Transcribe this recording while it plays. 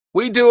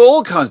We do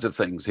all kinds of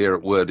things here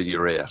at Word in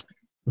Your Ear.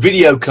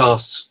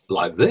 Videocasts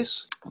like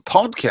this.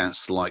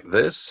 Podcasts like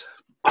this.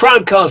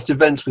 Crowdcast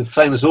events with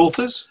famous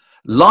authors.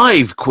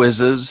 Live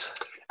quizzes.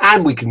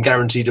 And we can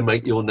guarantee to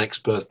make your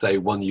next birthday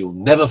one you'll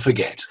never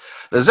forget.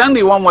 There's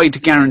only one way to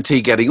guarantee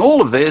getting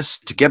all of this,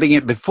 to getting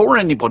it before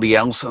anybody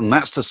else, and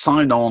that's to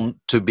sign on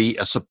to be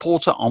a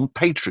supporter on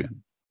Patreon.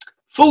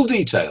 Full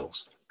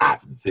details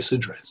at this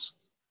address.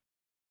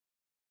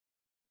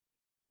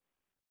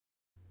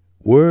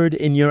 Word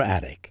in Your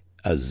Attic,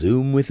 a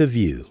Zoom with a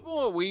view.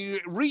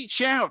 We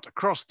reach out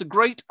across the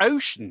great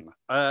ocean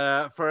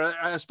for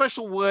a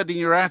special Word in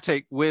Your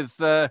Attic with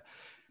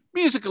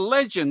musical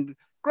legend,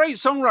 great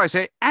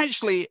songwriter,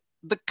 actually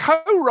the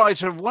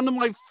co-writer of one of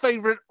my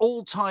favorite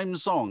all-time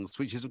songs,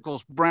 which is, of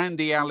course,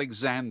 Brandy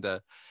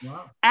Alexander.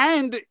 Wow.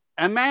 And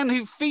a man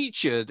who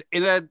featured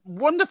in a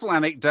wonderful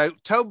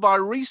anecdote told by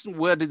a recent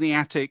Word in the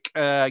Attic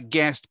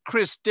guest,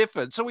 Chris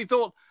Difford. So we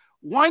thought,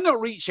 why not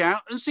reach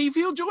out and see if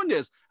he'll join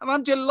us? And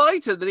I'm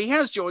delighted that he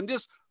has joined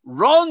us,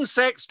 Ron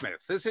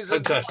Sexsmith. This is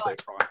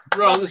fantastic.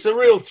 Ron, it's a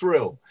real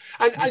thrill.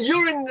 And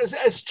you're in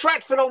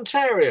Stratford,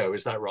 Ontario,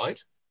 is that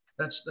right?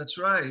 That's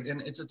right,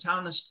 and it's a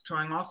town that's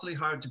trying awfully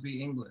hard to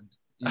be England,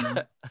 you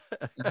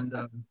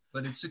know.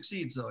 But it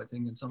succeeds, though, I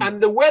think, in some. And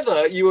the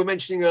weather you were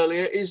mentioning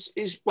earlier is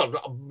well,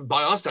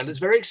 by our standards,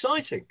 very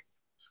exciting.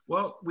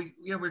 Well,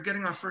 we're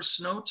getting our first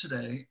snow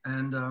today,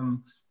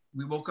 and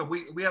we woke up.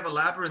 We have a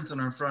labyrinth in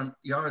our front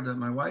yard that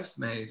my wife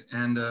made,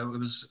 and it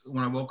was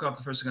when I woke up,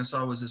 the first thing I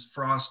saw was this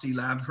frosty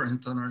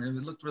labyrinth on our.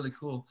 It looked really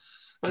cool.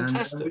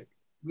 Fantastic. And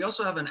we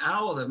also have an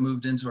owl that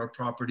moved into our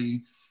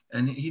property,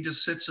 and he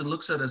just sits and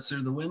looks at us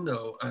through the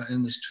window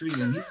in this tree.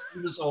 And he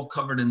was all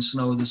covered in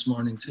snow this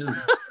morning too.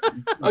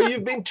 Oh,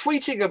 you've been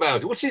tweeting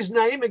about it. What's his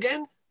name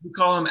again? We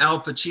call him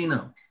Al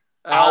Pacino.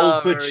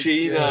 Al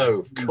Pacino.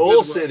 Of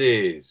course it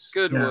is.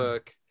 Good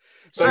work.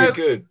 Very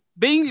good.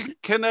 Being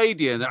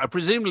Canadian,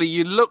 presumably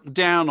you look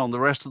down on the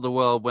rest of the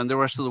world when the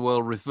rest of the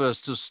world refers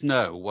to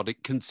snow, what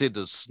it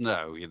considers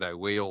snow. You know,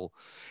 we all,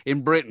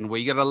 in Britain,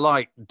 we get a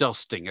light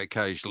dusting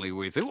occasionally.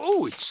 We think,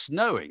 oh, it's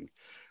snowing.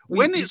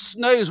 When it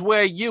snows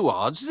where you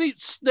are, does it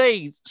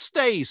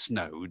stay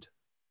snowed?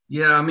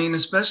 Yeah, I mean,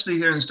 especially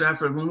here in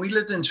Stratford. When we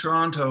lived in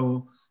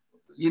Toronto,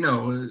 you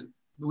know,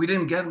 we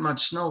didn't get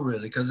much snow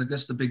really because I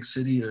guess the big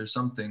city or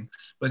something.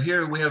 But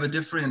here we have a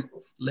different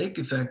lake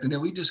effect, and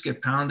then we just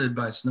get pounded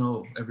by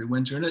snow every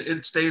winter, and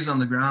it stays on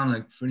the ground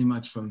like pretty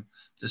much from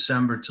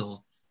December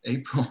till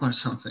April or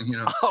something, you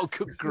know. Oh,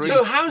 good grief.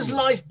 So how's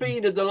life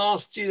been in the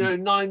last,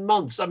 9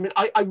 months? I mean,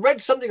 I read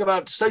something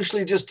about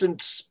socially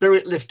distant,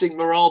 spirit-lifting,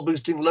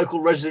 morale-boosting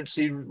local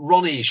residency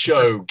Ronnie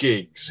show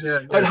gigs. Yeah.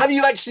 And have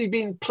you actually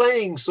been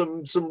playing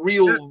some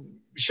real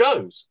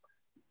shows?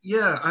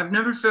 Yeah, I've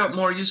never felt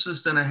more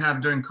useless than I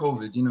have during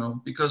COVID, you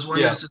know, because when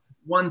there's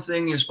one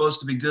thing you're supposed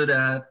to be good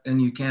at and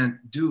you can't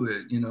do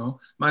it, you know.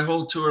 My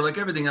whole tour, like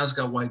everything else,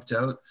 got wiped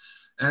out.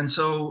 And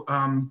so,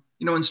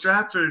 in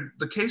Stratford,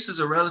 the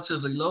cases are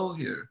relatively low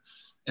here.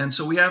 And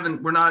so I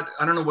don't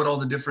know what all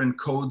the different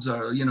codes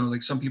are, you know,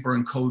 like some people are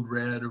in code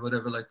red or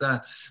whatever like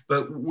that.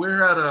 But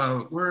we're at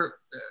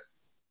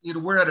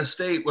a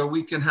state where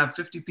we can have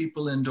 50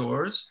 people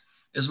indoors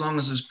as long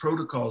as there's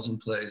protocols in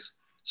place.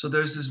 So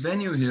there's this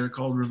venue here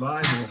called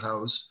Revival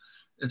House.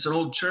 It's an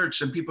old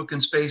church and people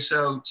can space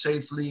out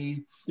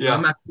safely. Yeah.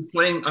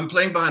 I'm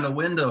playing behind a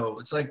window.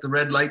 It's like the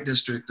red light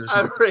district or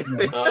something. Oh,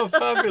 really? Oh,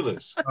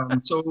 fabulous.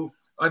 So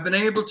we've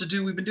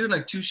been doing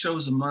like 2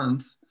 shows a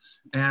month,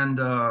 and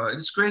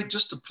it's great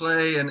just to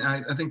play. And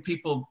I think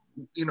people,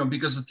 you know,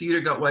 because the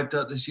theater got wiped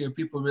out this year,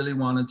 people really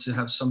wanted to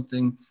have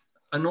something,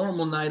 a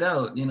normal night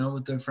out, you know,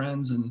 with their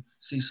friends and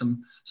see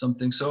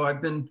something. So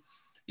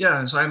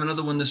so I have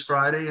another one this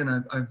Friday,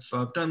 and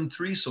I've done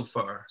 3 so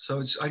far.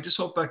 So I just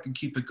hope I can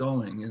keep it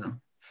going, you know.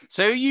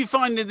 So are you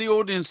finding the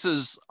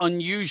audiences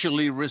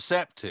unusually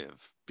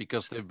receptive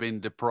because they've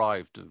been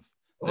deprived of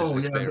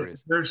this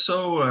experience? They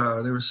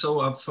were so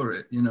up for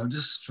it, you know,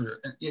 just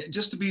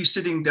to be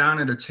sitting down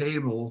at a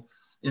table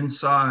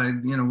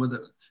inside, you know,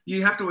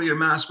 you have to wear your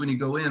mask when you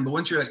go in, but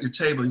once you're at your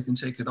table, you can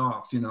take it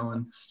off, you know,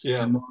 and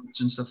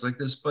watch and stuff like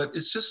this. But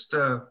it's just,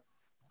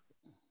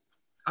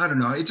 I don't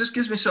know. It just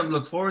gives me something to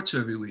look forward to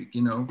every week,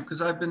 you know,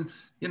 because I've been,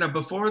 you know,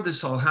 before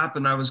this all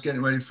happened, I was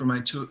getting ready for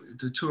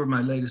the tour of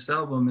my latest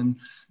album, and,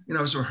 you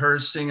know, I was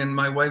rehearsing, and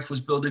my wife was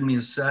building me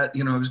a set.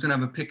 You know, I was going to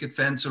have a picket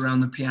fence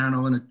around the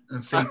piano and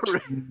a fake tree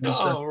and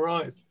stuff. Oh,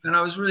 right. And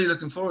I was really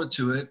looking forward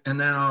to it.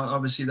 And then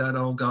obviously that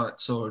all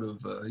got sort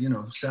of,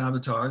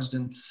 sabotaged.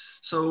 And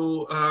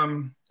so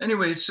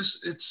anyway,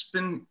 it's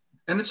been,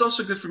 and it's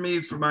also good for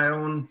me for my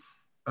own,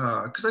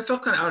 because I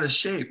felt kind of out of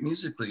shape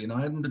musically. You know,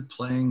 I hadn't been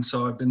playing,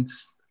 so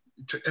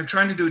I'm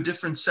trying to do a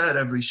different set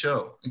every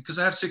show because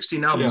I have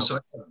 16 albums, so I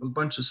have a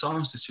bunch of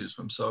songs to choose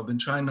from. So I've been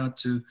trying not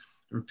to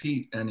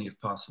repeat any if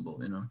possible,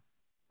 you know.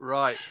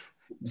 Right.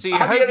 So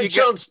have you had a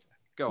chance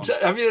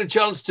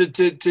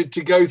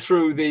to go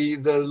through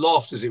the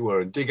loft, as it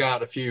were, and dig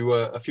out a few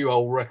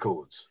old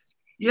records?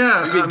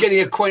 Yeah, You've been getting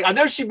acquainted. I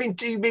know you've been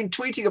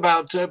tweeting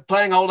about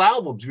playing old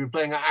albums. You've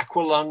been playing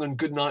Aqualung and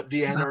Goodnight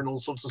Vienna and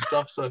all sorts of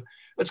stuff. So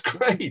that's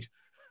great.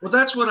 well,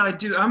 that's what I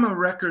do. I'm a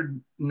record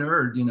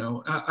nerd, you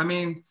know. I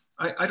mean,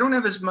 I don't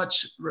have as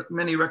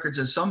many records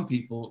as some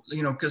people,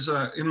 you know, because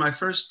in my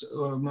first,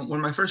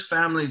 when my first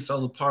family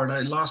fell apart,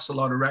 I lost a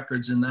lot of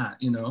records in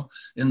that, you know,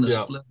 in the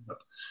split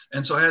up.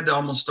 And so I had to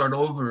almost start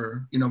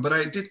over, you know, but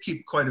I did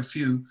keep quite a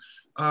few.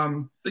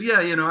 But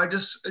yeah, you know,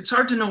 it's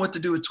hard to know what to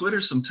do with Twitter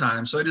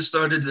sometimes. So I just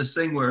started this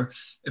thing where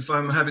if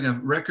I'm having a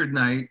record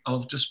night,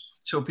 I'll just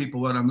show people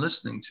what I'm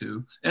listening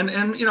to. And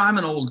you know, I'm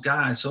an old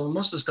guy, so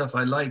most of the stuff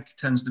I like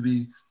tends to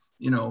be,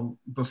 you know,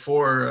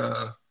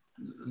 before,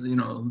 you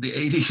know, the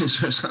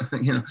 80s or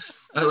something, you know.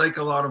 I like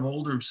a lot of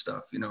older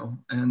stuff, you know,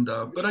 and,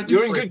 but I do.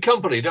 You're in good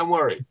company, don't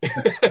worry.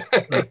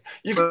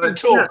 You can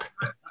talk.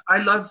 Yeah,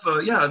 I love,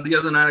 the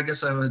other night, I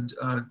guess I would,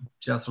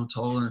 Jethro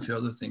Tull and a few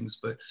other things,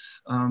 but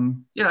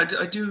yeah,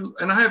 I do.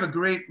 And I have a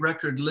great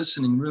record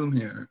listening room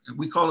here.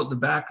 We call it the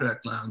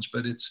Backrack Lounge,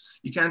 but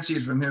you can't see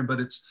it from here, but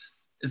it's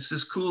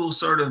this cool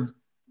sort of,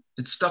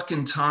 it's stuck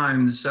in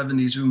time, the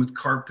 70s room with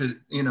carpet,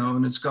 you know,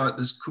 and it's got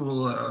this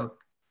cool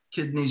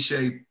kidney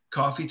shaped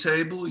coffee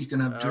table. You can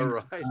have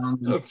drinks. Right.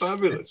 Oh,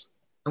 fabulous.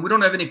 And we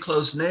don't have any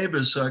close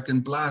neighbors, so I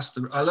can blast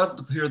I love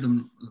to hear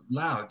them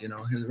loud, you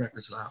know, hear the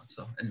records loud.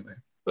 So anyway.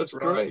 That's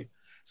great.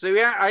 So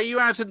are you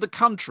out in the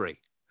country?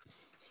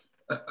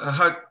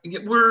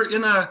 We're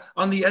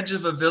on the edge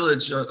of a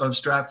village of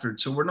Stratford.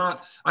 So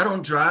I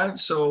don't drive.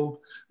 So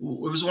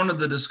it was one of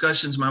the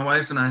discussions my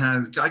wife and I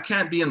had. I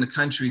can't be in the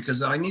country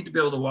because I need to be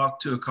able to walk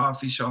to a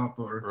coffee shop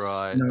or,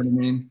 right. You know what I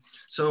mean?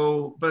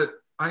 So, but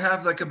I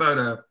have like about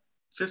a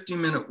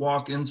 15-minute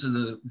walk into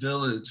the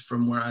village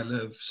from where I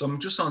live. So I'm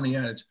just on the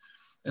edge.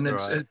 And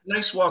it's a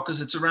nice walk because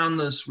it's around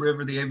this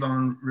river, the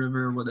Avon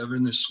River or whatever,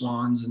 and there's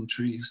swans and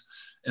trees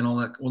and all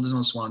that. Well, there's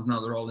no swans now;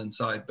 they're all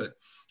inside. But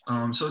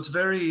so it's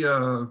very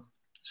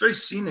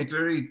scenic,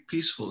 very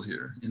peaceful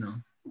here, you know.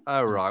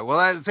 Oh right. Well,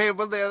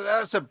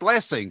 that's a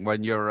blessing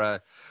when you're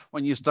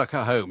stuck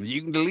at home.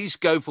 You can at least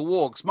go for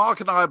walks.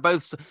 Mark and I are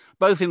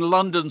both in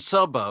London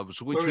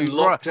suburbs, which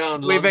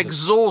we've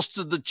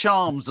exhausted the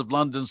charms of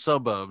London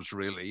suburbs.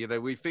 Really, you know,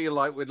 we feel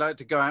like we'd like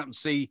to go out and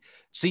see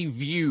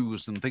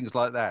views and things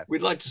like that.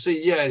 We'd like to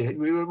see,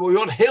 we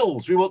want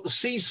hills, we want the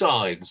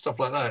seaside and stuff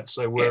like that.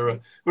 So we're a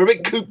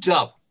bit cooped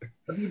up.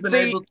 Have you been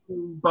able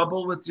to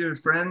bubble with your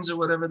friends or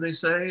whatever they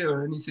say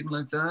or anything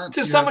like that?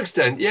 To some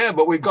extent, yeah,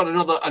 but we've got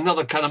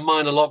another kind of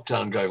minor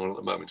lockdown going on at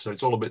the moment, so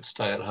it's all a bit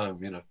stay at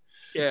home, you know.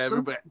 Yeah,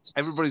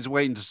 everybody's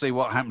waiting to see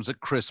what happens at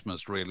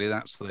Christmas. Really,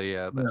 that's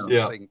the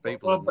thing.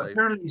 People. Well,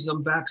 apparently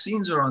some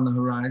vaccines are on the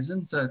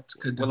horizon that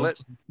could. Well,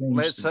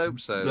 let's hope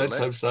so. Let's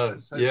hope so.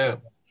 Yeah.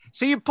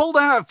 So you pulled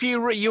out a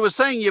few. You were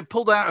saying you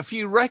pulled out a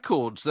few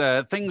records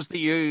there, things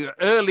that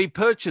early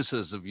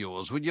purchases of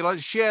yours. Would you like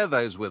to share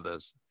those with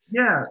us?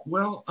 Yeah.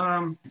 Well,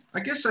 I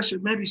guess I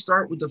should maybe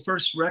start with the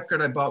first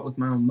record I bought with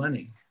my own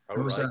money.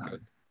 Good.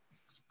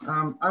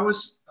 I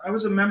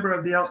was a member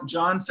of the Elton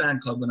John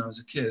fan club when I was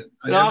a kid.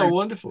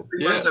 Wonderful!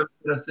 Every month I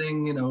did a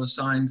thing, you know, a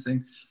signed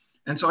thing,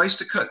 and so I used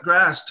to cut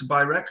grass to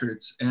buy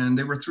records, and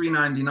they were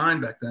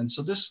 $3.99 back then.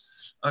 So this,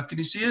 can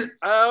you see it?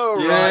 Oh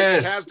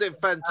yes. Right, Captain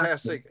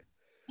Fantastic.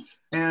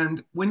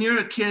 And when you're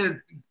a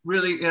kid,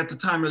 really at the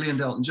time, really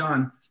into Elton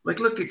John, like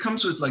look, it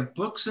comes with like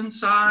books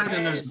inside,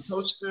 and there's a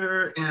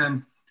poster,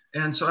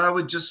 and so I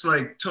would just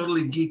like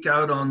totally geek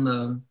out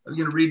on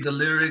read the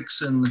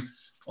lyrics and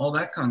all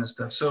that kind of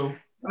stuff. So.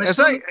 That's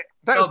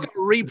got a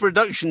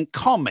reproduction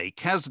comic,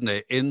 hasn't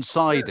it,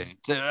 inside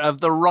it,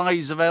 of the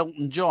rise of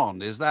Elton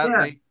John? Is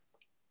that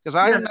because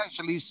I haven't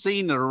actually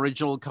seen an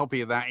original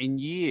copy of that in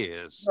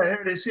years. Yeah,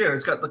 here it is here.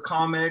 It's got the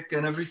comic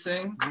and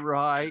everything.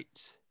 Right.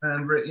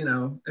 And, you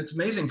know, it's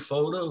amazing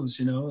photos,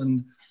 you know,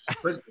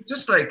 but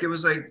just like, it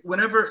was like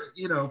whenever,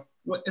 you know,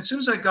 as soon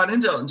as I got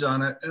into Elton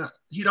John,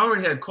 he'd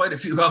already had quite a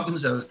few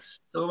albums out.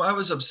 So I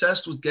was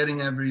obsessed with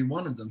getting every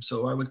one of them.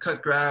 So I would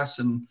cut grass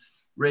and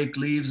rake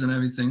leaves and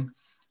everything.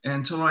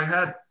 Until I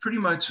had pretty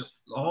much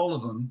all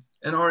of them.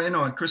 And, or, you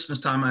know, at Christmas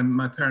time,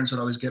 my parents would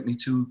always get me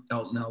 2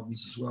 Elton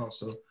albums as well.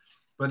 So,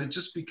 but it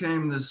just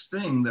became this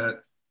thing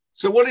that.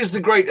 So what is the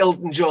great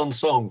Elton John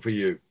song for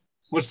you?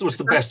 What's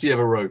the best he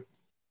ever wrote?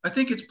 I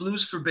think it's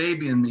Blues for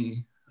Baby and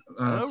Me.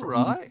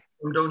 Right.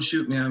 From Don't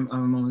Shoot Me, I'm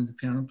only the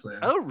piano player.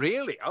 Oh,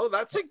 really? Oh,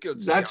 that's a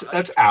good song.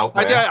 That's out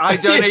there.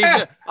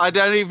 I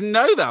don't even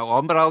know that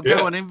one, but I'll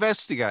go and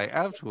investigate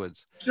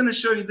afterwards. I'm going to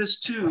show you this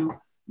too.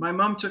 My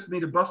mom took me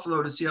to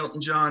Buffalo to see Elton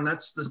John.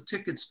 That's the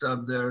ticket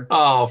stub there.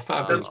 Oh,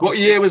 fabulous. What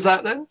year was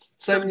that then?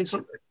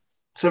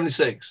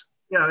 76.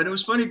 Yeah, and it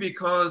was funny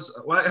because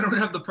I don't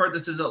have the part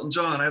that says Elton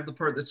John. I have the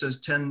part that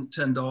says $10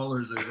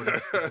 or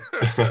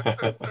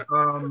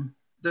whatever.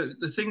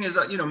 The thing is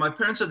that, you know, my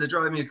parents had to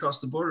drive me across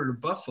the border to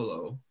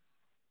Buffalo.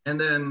 And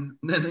then,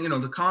 you know,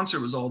 the concert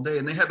was all day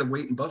and they had to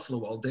wait in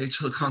Buffalo all day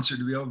till the concert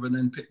to be over and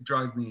then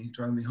drive me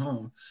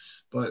home.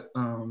 But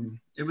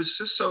it was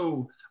just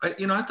so,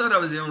 I thought I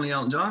was the only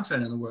Elton John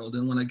fan in the world,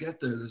 and when I get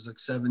there, there's like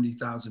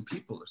 70,000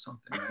 people or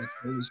something. Right?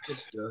 So it was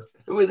just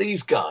who are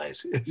these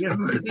guys? yeah,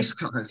 who are these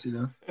guys?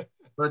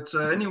 But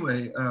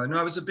anyway, no,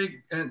 I was a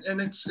big, and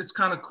it's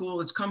kind of cool.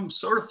 It's come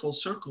sort of full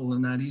circle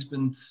in that he's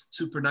been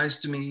super nice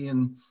to me,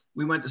 and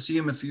we went to see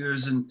him a few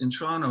years in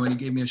Toronto, and he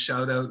gave me a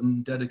shout out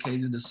and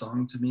dedicated a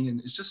song to me,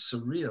 and it's just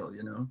surreal,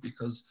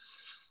 because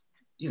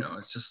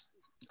it's just,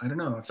 I don't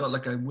know, I felt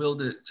like I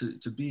willed it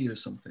to be or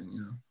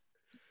something.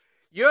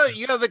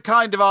 You're the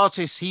kind of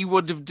artist he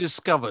would have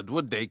discovered,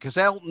 wouldn't he? Because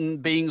Elton,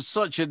 being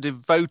such a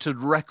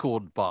devoted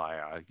record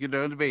buyer, you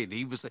know what I mean?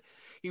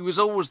 He was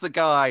always the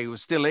guy, who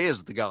still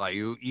is the guy,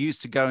 who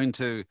used to go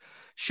into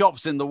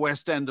shops in the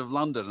West End of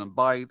London and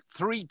buy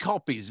 3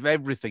 copies of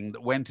everything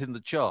that went in the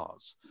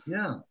charts.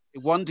 Yeah.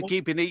 One to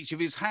keep in each of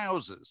his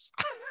houses.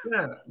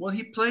 Yeah. Well,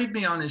 he played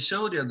me on his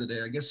show the other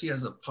day. I guess he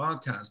has a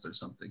podcast or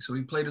something. So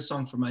he played a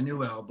song for my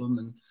new album,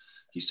 and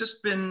he's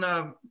just been,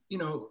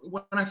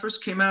 when I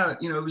first came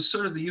out, it was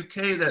sort of the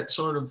UK that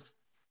sort of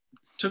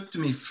took to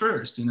me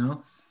first,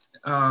 and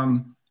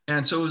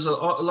so it was a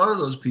lot of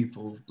those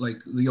people, like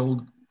the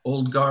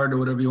old guard or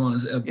whatever you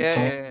want to say,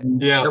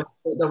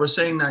 that were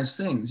saying nice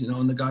things,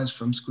 and the guys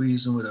from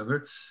Squeeze and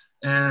whatever,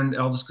 and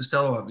Elvis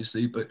Costello,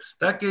 obviously. But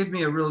that gave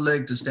me a real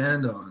leg to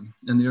stand on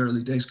in the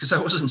early days, because I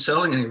wasn't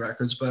selling any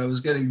records, but I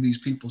was getting these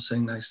people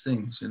saying nice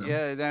things,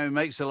 Yeah, no, it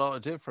makes a lot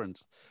of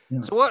difference.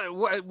 Yeah. So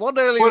what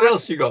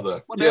else you got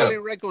there? What early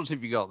records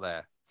have you got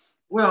there?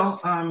 Well,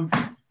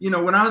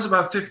 when I was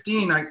about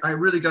 15, I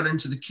really got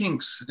into the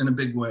Kinks in a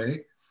big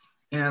way.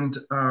 And,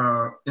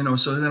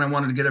 so then I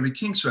wanted to get every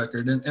Kinks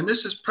record. And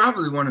this is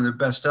probably one of their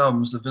best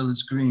albums, The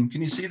Village Green.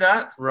 Can you see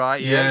that?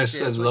 Right, yes,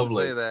 that's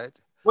lovely. Say that.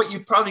 What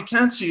you probably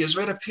can't see is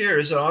right up here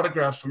is an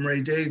autograph from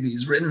Ray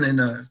Davies, written in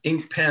an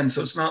ink pen.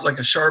 So it's not like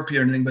a Sharpie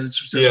or anything, but it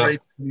says Ray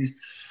Davies.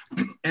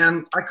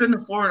 And I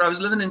couldn't afford it. I was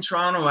living in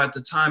Toronto at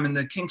the time, and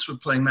the Kinks were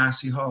playing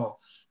Massey Hall.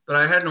 But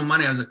I had no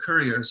money. I was a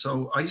courier.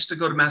 So I used to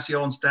go to Massey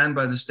Hall and stand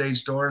by the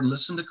stage door and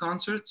listen to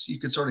concerts. You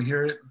could sort of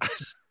hear it.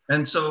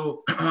 And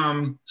so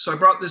I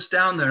brought this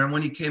down there. And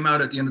when he came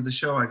out at the end of the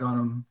show, I got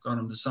him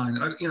to sign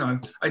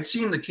it. I'd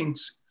seen the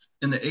Kinks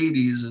in the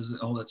 80s, as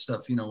all that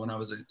stuff, when I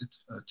was a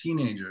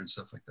teenager and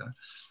stuff like that.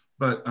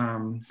 But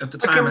at the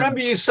time, I can remember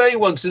you saying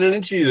once in an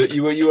interview that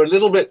you were a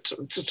little bit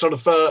sort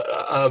of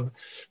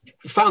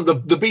found the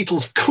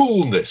Beatles'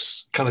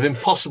 coolness kind of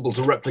impossible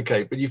to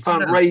replicate, but you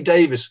found Ray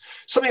Davies,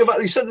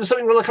 you said there's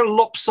something kind of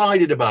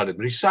lopsided about it,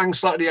 but he sang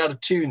slightly out of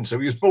tune, so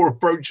he was more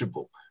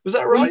approachable. Was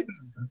that right?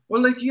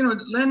 Well,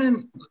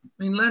 Lennon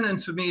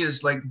for me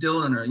is like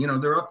Dylan, or,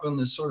 they're up on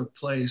this sort of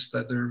place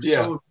that they're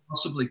so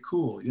possibly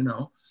cool,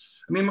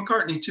 I mean,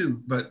 McCartney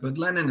too, but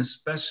Lennon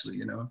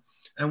especially,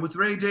 And with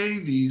Ray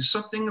Davies,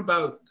 something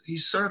about, he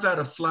sort of had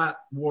a flat,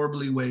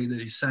 warbly way that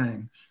he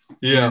sang.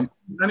 Yeah. And,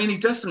 I mean, he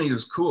definitely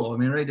was cool. I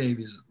mean, Ray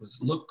Davies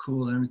looked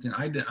cool and everything.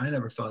 I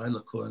never felt I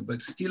looked cool,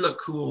 but he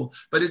looked cool.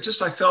 But it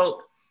just, I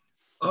felt,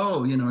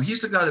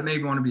 he's the guy that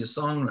made me want to be a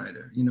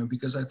songwriter,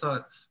 because I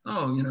thought,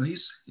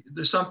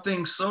 there's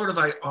something sort of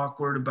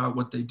awkward about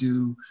what they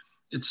do.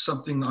 It's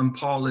something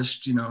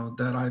unpolished,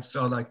 that I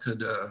felt I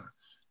could,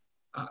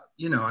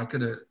 I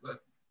could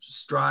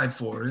strive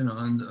for, and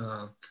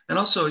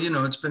also,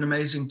 it's been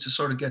amazing to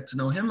sort of get to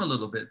know him a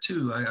little bit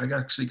too. I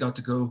actually got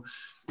to go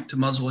to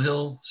Muswell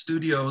Hill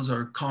Studios,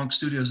 or Konk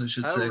Studios, I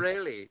should say. Oh,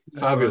 really?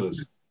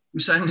 Fabulous. We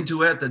sang a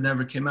duet that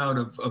never came out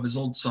of his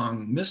old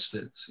song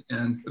Misfits,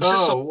 and it was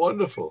just so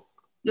wonderful.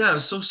 Yeah, it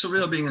was so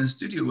surreal being in the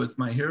studio with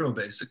my hero.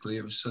 Basically,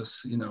 it was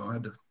just, I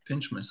had to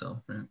pinch myself.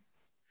 Right?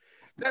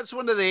 That's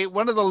one of the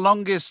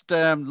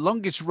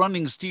longest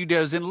running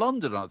studios in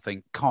London, I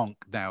think, Konk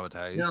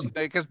nowadays. Yeah.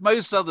 Because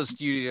most other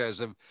studios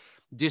have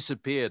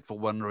disappeared for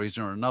one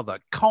reason or another.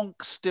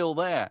 Konk's still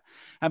there,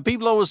 and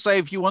people always say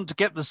if you want to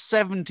get the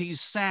 70s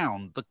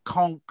sound, the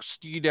Konk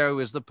studio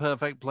is the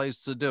perfect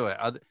place to do it.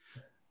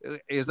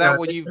 Is that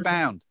what you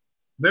found?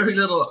 Very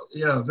little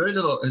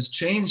has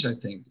changed, I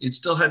think. It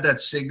still had that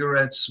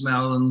cigarette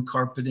smell and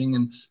carpeting,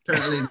 and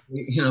apparently,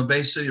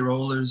 Bay City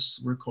Rollers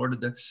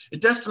recorded there.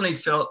 It definitely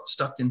felt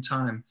stuck in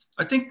time.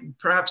 I think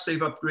perhaps they've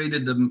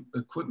upgraded the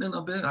equipment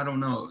a bit. I don't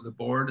know, the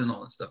board and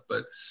all that stuff,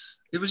 but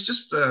it was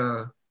just,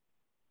 I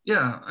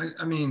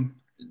mean,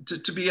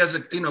 to be as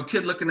a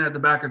kid looking at the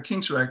back of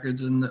Kinks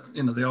records, and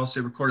they all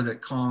say recorded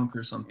at Konk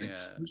or something.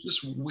 Yeah. It was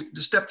just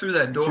to step through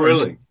that door.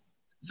 Thrilling.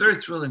 Very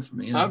thrilling for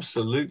me. Yeah.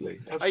 Absolutely.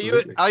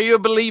 Are you a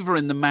believer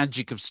in the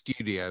magic of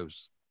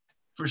studios?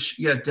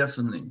 Yeah,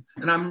 definitely.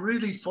 And I'm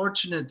really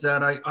fortunate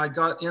that I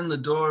got in the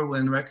door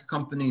when record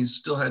companies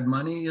still had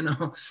money, and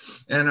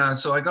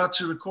so I got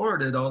to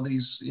record at all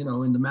these,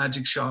 in the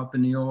Magic Shop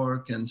in New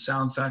York and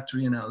Sound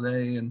Factory in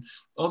LA and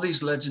all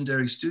these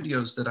legendary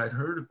studios that I'd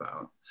heard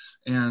about.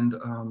 And,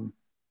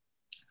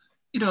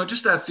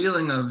 just that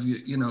feeling of,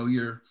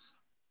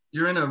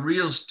 you're in a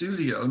real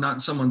studio, not in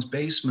someone's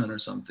basement or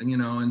something,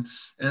 and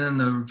then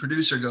the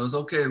producer goes,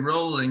 okay,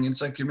 rolling.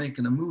 It's like you're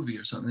making a movie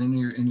or something,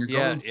 and you're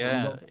going.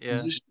 Yeah.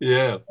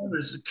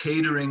 There's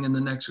catering in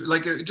the next,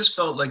 like it just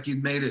felt like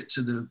you'd made it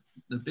to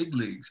the the big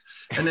leagues.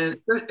 And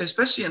then,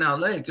 especially in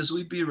LA, because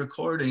we'd be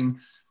recording,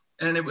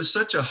 and it was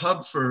such a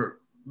hub for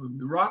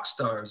rock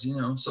stars, you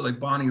know. So like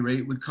Bonnie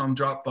Raitt would come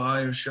drop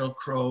by, or Sheryl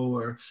Crow,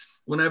 or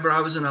whenever I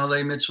was in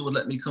LA, Mitchell would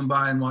let me come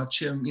by and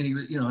watch him.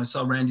 You know, I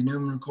saw Randy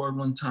Newman record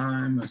one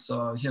time. I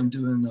saw him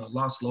doing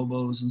Los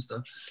Lobos and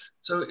stuff.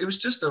 So it was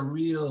just a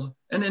real,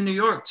 and in New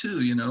York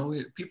too, you know,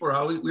 people were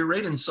always, we were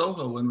right in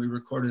Soho when we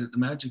recorded at the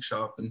Magic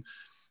Shop, and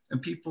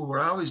people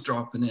were always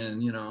dropping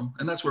in, you know,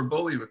 and that's where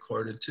Bowie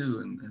recorded too,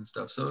 and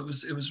stuff. So it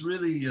was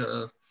really,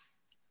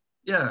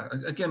 yeah,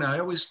 again, I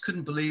always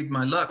couldn't believe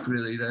my luck,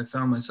 really, that I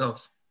found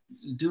myself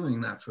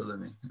doing that for a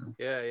living. You know?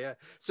 Yeah, yeah.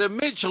 So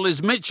Mitchell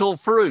is Mitchell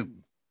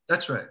Froome.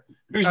 That's right.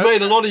 Who's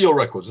made a lot of your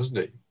records, hasn't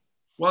he?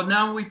 Well,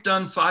 now we've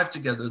done 5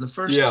 together. The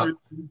first 3,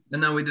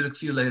 and then we did a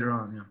few later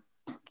on,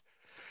 yeah.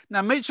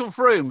 Now, Mitchell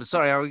Froome,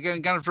 sorry, I was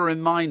going to have to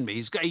remind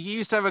me, he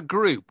used to have a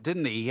group,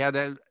 didn't he? He had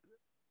the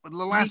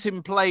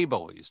Latin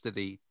Playboys, did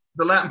he?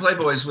 The Latin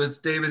Playboys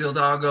with David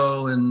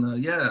Hidalgo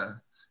and,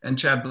 and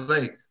Chad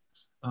Blake.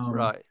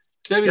 Right.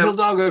 David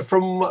Hidalgo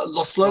from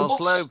Los Lobos?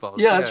 Los Lobos.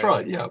 Yeah, that's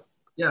right, yeah.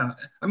 Yeah,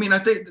 I mean, I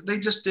think they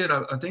just did,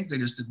 I think they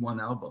just did 1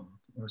 album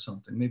or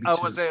something, maybe 2.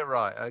 Oh, was it?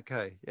 Right,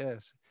 okay,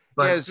 yes.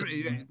 But, yeah, it's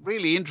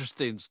really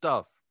interesting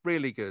stuff,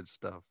 really good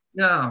stuff.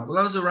 Yeah, well,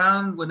 I was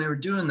around when they were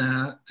doing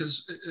that,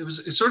 because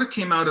it sort of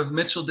came out of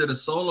Mitchell did a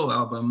solo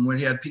album where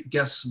he had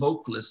guest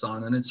vocalists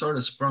on, and it sort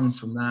of sprung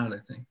from that, I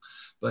think.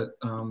 But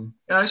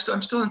yeah,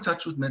 I'm still in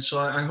touch with Mitchell.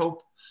 I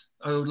hope,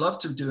 I would love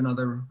to do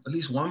at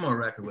least one more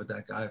record with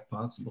that guy if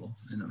possible.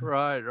 You know.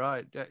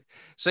 Right.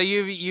 So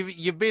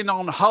you've been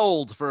on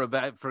hold for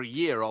a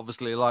year,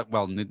 obviously. Like,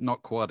 well,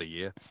 not quite a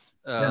year.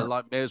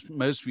 Like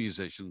most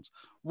musicians.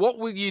 What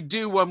will you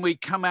do when we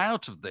come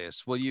out of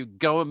this? Will you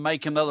go and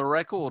make another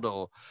record,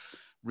 or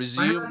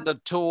resume the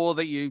tour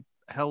that you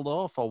held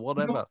off, or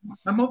whatever?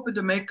 I'm hoping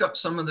to make up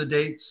some of the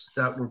dates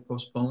that were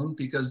postponed,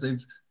 because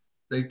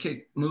they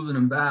keep moving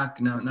them back.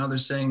 Now they're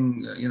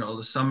saying, you know,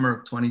 the summer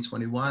of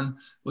 2021,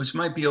 which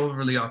might be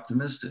overly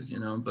optimistic, you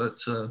know, but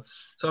so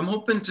I'm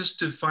hoping just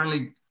to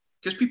finally,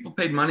 because people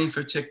paid money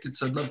for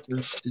tickets, I'd love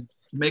to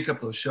make up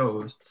those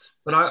shows.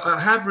 But I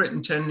have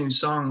written 10 new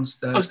songs.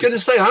 I was going to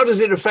say, how does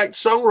it affect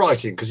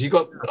songwriting? Because you've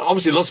got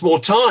obviously lots more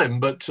time,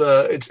 but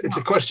it's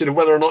a question of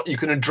whether or not you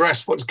can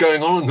address what's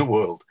going on in the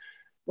world.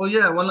 Well,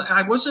 yeah, well,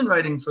 I wasn't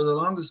writing for the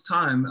longest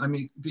time. I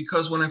mean,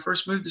 because when I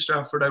first moved to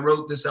Stratford, I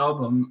wrote this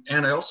album,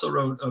 and I also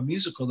wrote a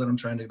musical that I'm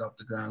trying to get off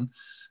the ground.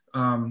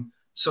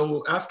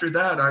 So after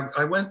that,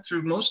 I went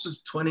through most of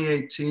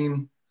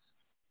 2018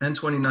 and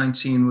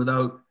 2019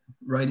 without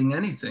writing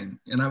anything.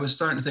 And I was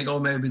starting to think, oh,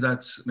 maybe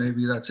that's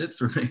it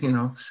for me, you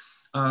know.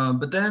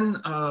 But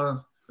then a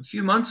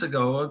few months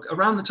ago,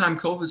 around the time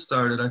COVID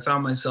started, I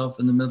found myself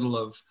in the middle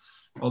of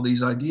all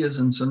these ideas.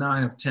 And so now I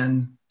have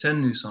 10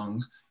 new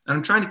songs. And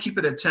I'm trying to keep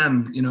it at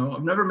 10, you know.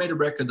 I've never made a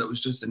record that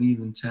was just an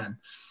even 10.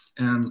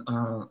 And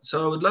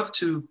so I would love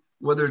to,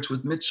 whether it's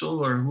with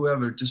Mitchell or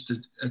whoever, just to,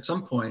 at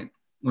some point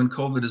when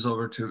COVID is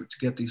over, to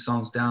get these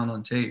songs down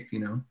on tape, you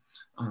know.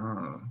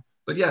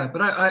 But yeah,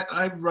 but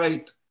I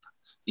write,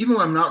 even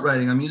when I'm not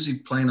writing, I'm usually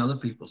playing other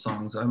people's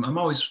songs. I'm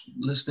always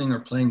listening or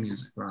playing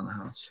music around the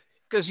house.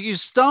 Because you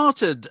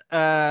started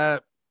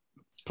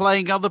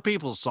playing other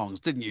people's songs,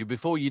 didn't you,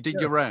 before you did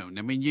your own?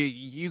 I mean,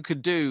 you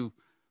could do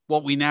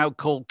what we now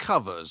call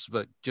covers,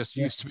 but just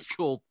used to be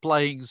called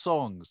playing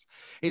songs.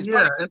 It's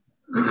no.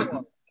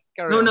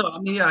 I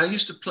mean, I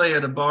used to play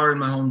at a bar in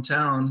my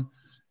hometown,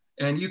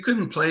 and you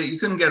couldn't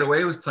get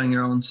away with playing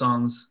your own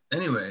songs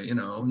anyway. You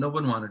know, no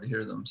one wanted to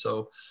hear them.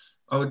 So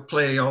I would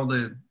play all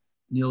the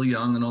Neil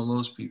Young and all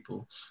those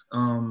people.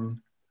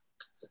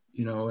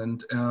 You know,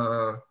 and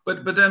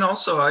but then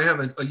also I have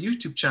a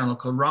YouTube channel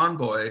called Ron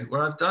Boy,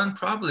 where I've done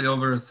probably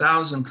over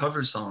 1,000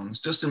 cover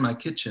songs just in my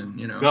kitchen,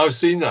 you know. No, I've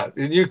seen that.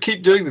 And you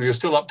keep doing them. You're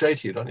still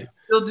updating it, aren't you?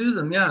 Still do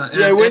them, yeah.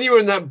 And when you were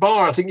in that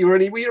bar, I think you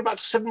were about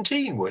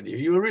 17, weren't you?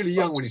 You were really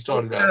young when you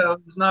started out. I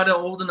was not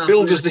old enough.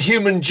 Billed as the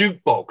human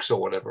jukebox or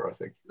whatever, I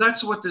think.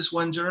 That's what this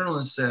one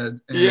journalist said.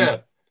 And yeah.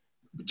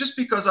 Just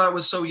because I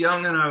was so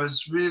young and I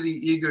was really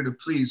eager to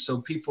please,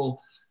 so people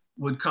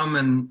would come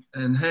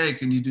and hey,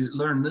 can you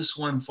learn this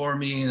one for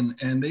me? And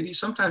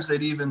sometimes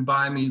they'd even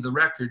buy me the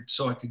record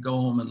so I could go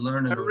home and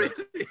learn it. Really?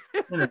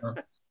 You know,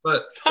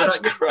 but that's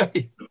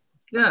great.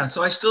 Yeah,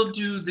 so I still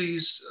do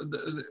these.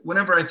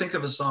 Whenever I think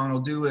of a song, I'll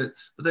do it.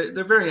 But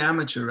they're very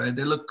amateur, right?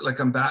 They look like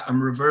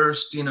I'm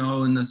reversed, you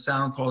know, and the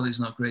sound quality is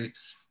not great.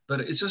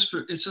 But it's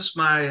just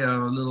my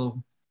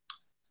little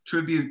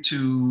tribute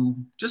to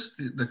just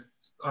the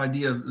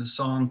idea of the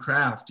song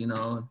craft, you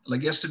know.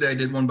 Like yesterday I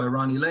did one by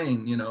Ronnie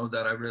Lane, you know,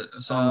 that I read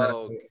a song that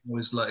I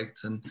always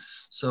liked. And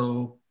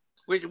so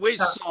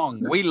which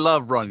song? We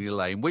love Ronnie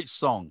Lane. Which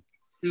song?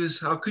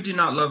 How could you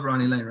not love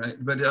Ronnie Lane, right?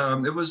 But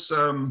it was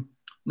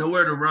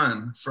Nowhere to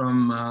Run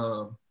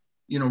from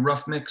you know,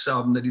 Rough Mix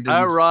album that he did.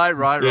 Oh, right.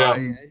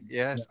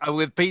 Yes. Oh,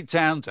 with Pete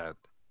Townsend.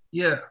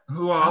 Yeah.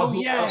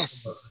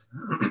 Yes.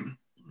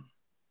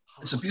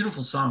 It's a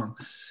beautiful song.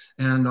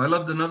 And I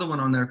loved another one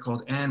on there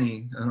called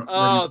Annie.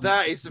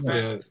 That is a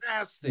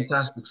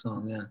fantastic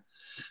song, yeah.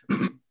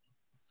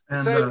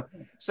 And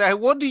So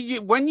what did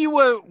you, when you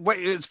were,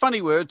 it's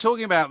funny, we were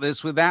talking about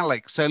this with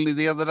Alex only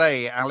the other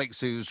day, Alex,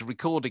 who's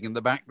recording in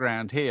the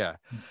background here.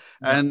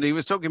 And he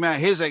was talking about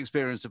his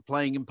experience of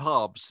playing in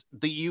pubs,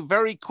 that you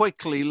very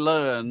quickly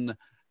learn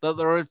that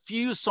there are a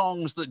few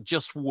songs that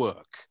just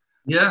work.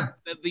 Yeah.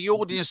 That the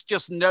audience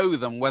just know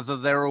them, whether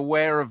they're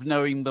aware of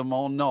knowing them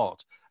or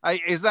not.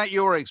 Is that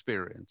your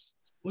experience?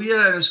 Well,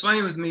 yeah, it was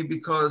funny with me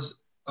because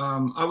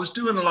I was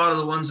doing a lot of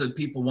the ones that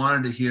people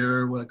wanted to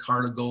hear, like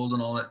Heart of Gold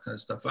and all that kind of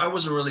stuff. I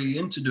wasn't really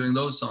into doing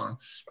those songs,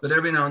 but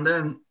every now and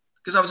then,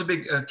 because I was a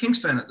big Kings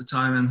fan at the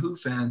time and Who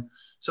fan,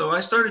 so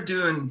I started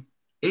doing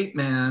 8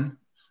 Man,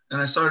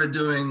 and I started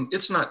doing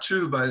It's Not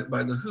True by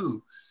The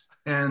Who.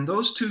 And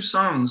those 2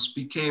 songs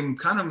became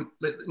kind of,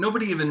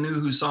 nobody even knew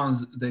whose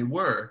songs they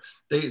were.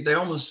 They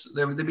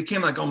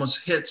became like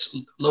almost hits,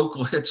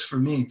 local hits for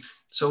me.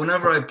 So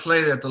whenever I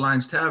play at the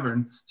Lions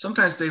Tavern,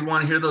 sometimes they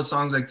want to hear those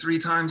songs like 3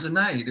 times a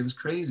night. It was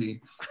crazy.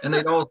 And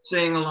they'd all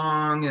sing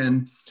along.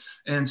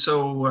 And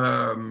so,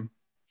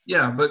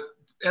 yeah,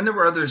 and there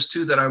were others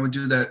too that I would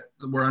do that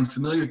were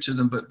unfamiliar to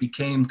them, but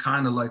became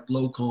kind of like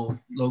local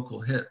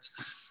hits.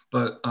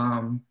 But,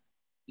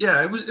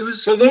 yeah, it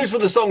was. So those were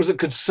the songs that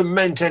could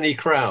cement any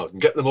crowd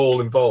and get them all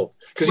involved.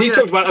 Because he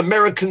talked about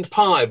American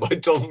Pie by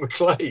Don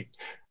McLean.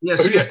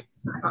 Yes, yeah.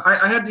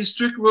 I had these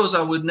strict rules.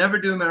 I would never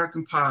do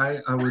American Pie.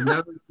 I would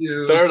never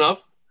do. Fair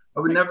enough. I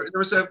would never. There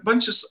was a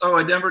bunch of. Oh,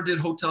 I never did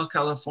Hotel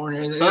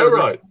California.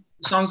 Right.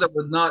 Songs I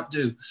would not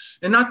do,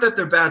 and not that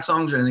they're bad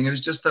songs or anything. It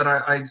was just that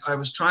I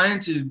was trying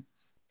to,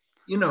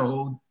 you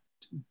know,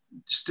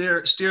 stay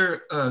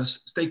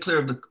clear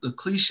of the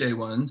cliche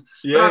ones.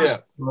 Yeah.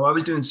 I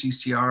was doing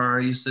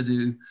CCR. I used to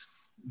do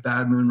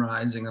Bad Moon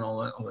Rising and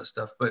all that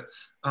stuff. But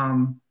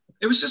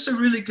it was just a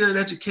really good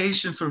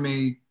education for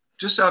me,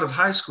 just out of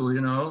high school,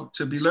 you know,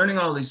 to be learning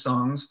all these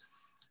songs.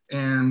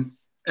 And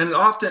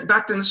often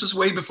back then, this was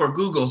way before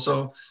Google.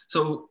 So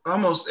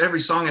almost every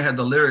song I had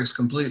the lyrics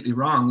completely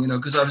wrong, you know,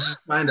 because I was just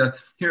trying to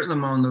hear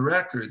them on the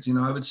records. You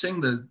know, I would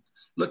sing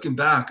looking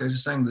back, I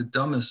just sang the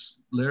dumbest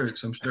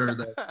lyrics, I'm sure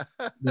that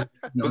but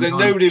then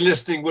nobody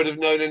listening would have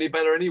known any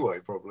better anyway,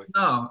 probably.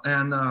 No,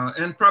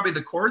 and probably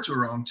the chords were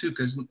wrong too,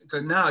 because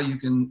now you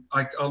can,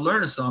 I'll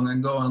learn a song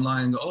and go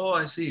online and go, oh,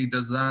 I see, he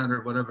does that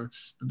or whatever.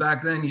 But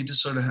back then you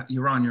just sort of,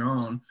 you're on your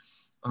own.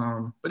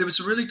 But it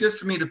was really good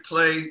for me to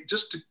play,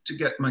 just to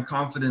get my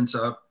confidence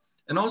up,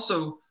 and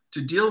also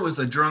to deal with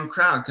a drunk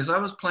crowd, because I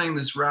was playing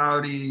this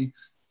rowdy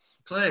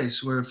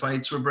place where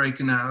fights were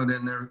breaking out,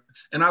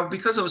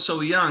 because I was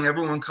so young,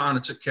 everyone kind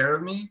of took care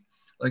of me.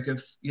 Like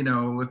if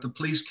the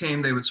police came,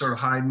 they would sort of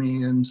hide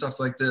me and stuff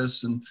like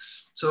this. And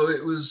so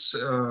it was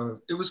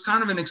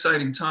kind of an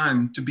exciting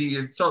time to be.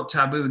 It felt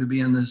taboo to be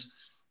in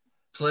this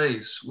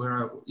place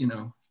where,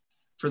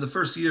 for the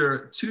first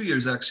 2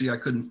 years, actually, I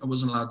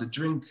wasn't allowed to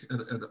drink.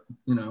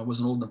 I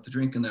wasn't old enough to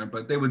drink in there,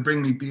 but they would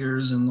bring me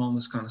beers and all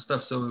this kind of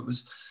stuff. So it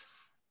was,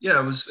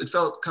 it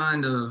felt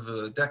kind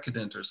of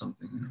decadent or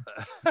something.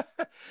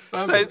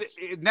 So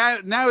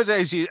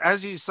nowadays,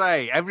 as you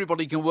say,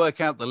 everybody can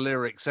work out the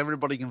lyrics.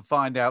 Everybody can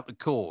find out the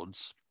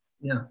chords.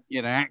 Yeah.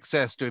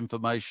 Access to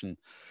information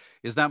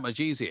is that much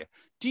easier.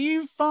 Do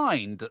you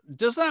find,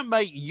 does that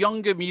make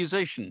younger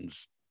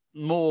musicians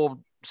more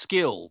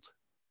skilled,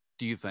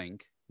 do you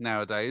think,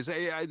 nowadays?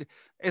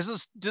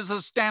 Does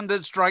the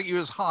standard strike you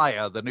as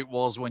higher than it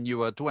was when you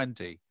were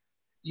 20?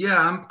 Yeah,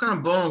 I'm kind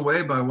of blown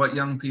away by what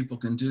young people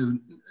can do,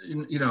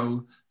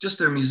 just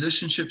their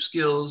musicianship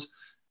skills.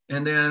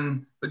 But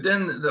then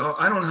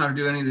I don't know how to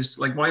do any of this.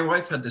 Like my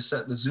wife had to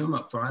set the Zoom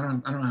up for, I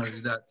don't know how to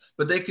do that,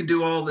 but they can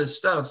do all this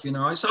stuff.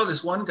 I saw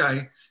this one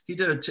guy, he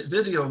did a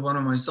video of one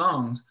of my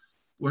songs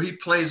where he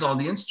plays all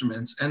the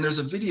instruments, and there's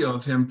a video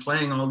of him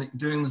playing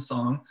doing the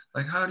song.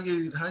 Like, how do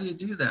you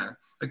do that?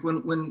 Like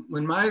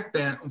when my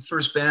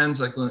first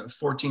bands, like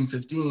 14,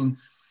 15,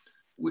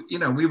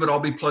 we would all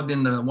be plugged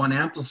into one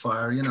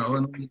amplifier,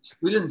 and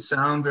we didn't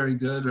sound very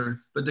good,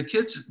 but the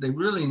kids, they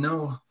really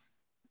know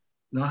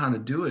how to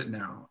do it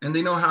now, and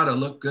they know how to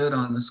look good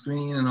on the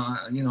screen and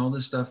all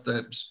this stuff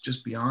that's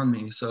just beyond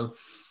me. So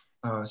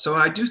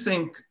I do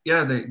think,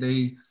 yeah,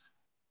 they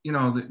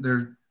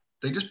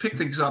just pick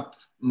things up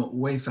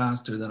way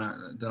faster than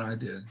I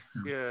did.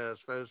 Yeah, I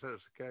suppose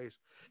that's the case.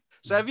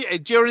 So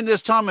during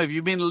this time, have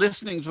you been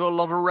listening to a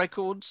lot of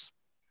records?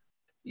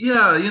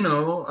 Yeah,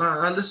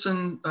 I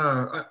listen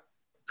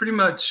pretty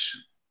much,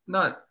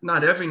 not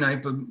every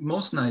night, but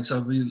most nights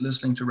I'll be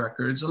listening to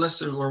records,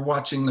 unless we're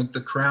watching like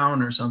The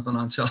Crown or something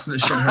on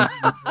television.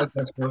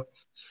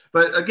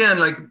 But again,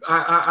 like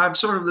I'm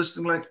sort of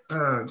listening like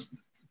to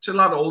a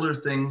lot of older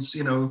things,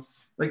 you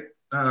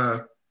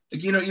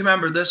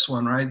remember this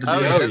one, right? The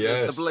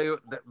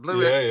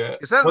blue. Yeah.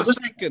 Is that the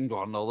second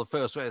one or the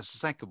first one? It's the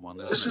second one.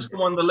 This is the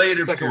one, the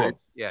later period.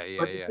 Yeah.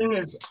 But the thing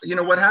is,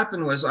 what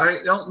happened was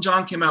Elton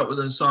John came out with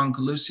a song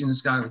called Lucy in the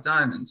Sky with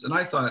Diamonds. And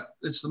I thought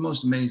it's the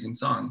most amazing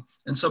song.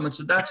 And someone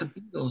said, that's a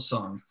Beatles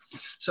song.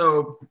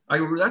 So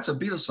that's a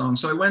Beatles song.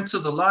 So I went to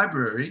the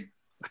library,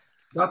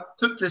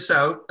 took this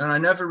out, and I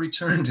never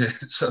returned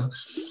it. So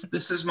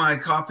this is my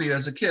copy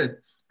as a kid.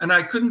 and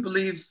I couldn't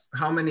believe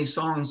how many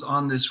songs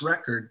on this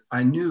record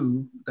I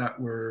knew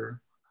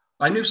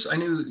I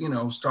knew, you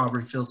know,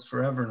 Strawberry Fields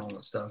Forever and all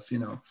that stuff, you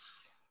know.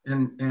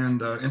 And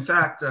in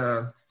fact,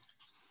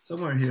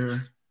 somewhere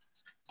here,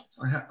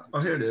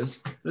 here it is.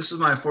 This is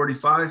my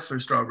 45 for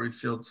Strawberry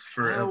Fields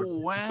Forever. Oh,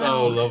 wow.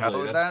 Oh,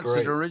 lovely. That's an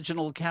great.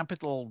 original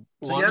Capitol.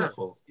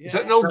 Wonderful. Yeah. Is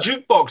that an old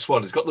jukebox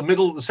one? It's got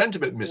the center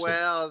bit missing.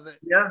 Well,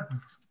 yeah.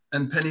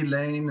 And Penny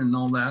Lane and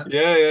all that.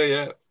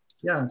 Yeah.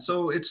 Yeah.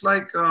 So it's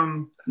like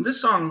this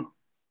song,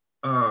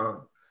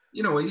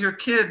 you know, when you're a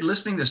kid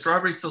listening to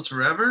Strawberry Fields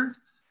Forever,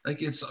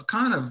 like it's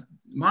kind of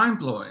mind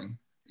blowing,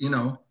 you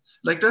know.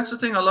 Like that's the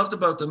thing I loved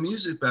about the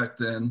music back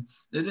then.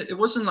 It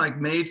wasn't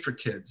like made for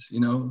kids, you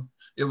know.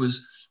 It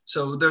was,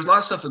 so there's a lot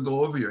of stuff that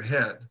go over your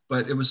head,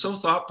 but it was so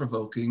thought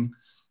provoking,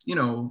 you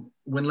know,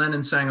 when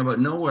Lennon sang about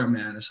Nowhere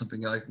Man or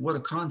something, like what a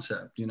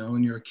concept, you know,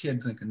 and you're a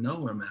kid thinking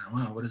Nowhere Man,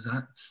 wow, what is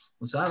that?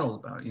 What's that all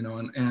about? You know,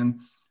 and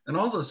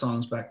all those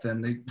songs back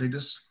then, they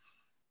just,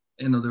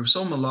 you know, they were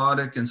so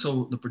melodic, and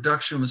so the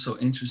production was so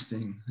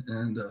interesting.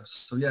 And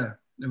so, yeah,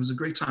 it was a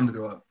great time to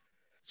grow up.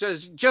 So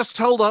just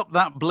hold up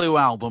that Blue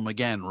album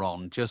again,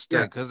 Ron, just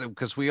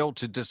because we ought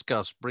to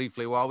discuss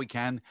briefly while we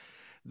can.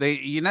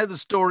 You know the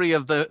story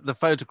of the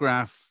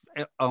photograph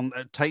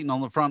taken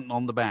on the front and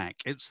on the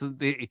back. It's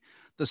the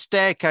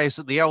staircase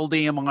at the old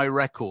EMI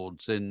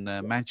Records in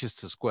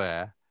Manchester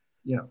Square.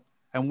 Yeah.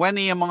 And when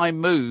EMI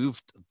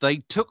moved, they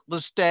took the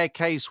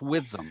staircase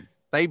with them.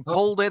 They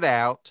pulled it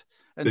out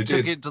and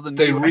took it to the new.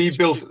 They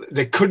rebuilt it.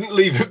 They couldn't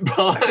leave it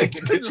behind. They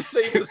couldn't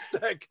leave the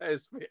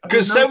staircase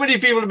because so many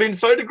people have been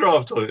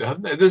photographed on it,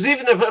 haven't they? There's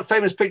even a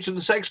famous picture of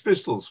the Sex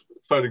Pistols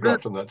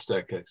photographed on that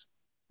staircase.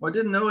 Well, I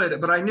didn't know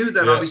it, but I knew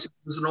that obviously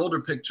it was an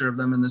older picture of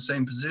them in the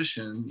same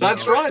position.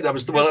 That's right. That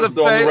was the one on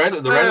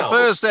the red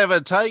first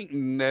ever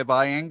taken there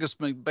by Angus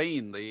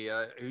McBean,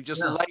 who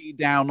just lay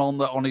down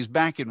on his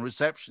back in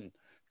reception,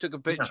 took a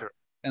picture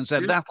and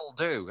said, "That'll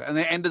do," and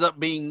it ended up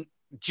being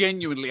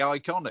genuinely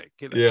iconic.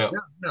 You know?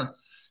 Yeah.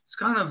 It's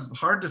kind of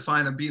hard to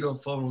find a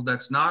Beatle photo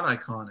that's not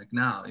iconic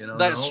now. You know,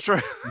 that's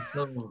true.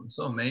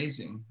 So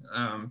amazing.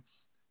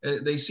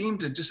 They seem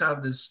to just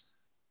have this.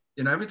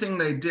 You know, everything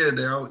they did,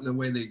 the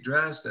way they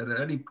dressed, at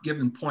any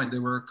given point, they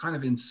were kind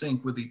of in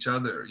sync with each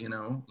other, you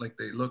know, like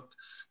they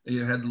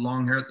had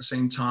long hair at the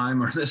same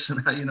time or this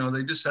and that, you know,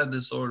 they just had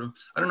this sort of,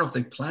 I don't know if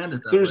they planned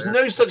it that way. There's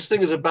no such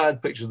thing as a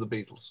bad picture of the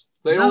Beatles.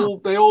 They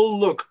all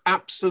look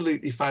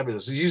absolutely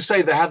fabulous. As you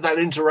say, they had that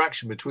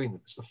interaction between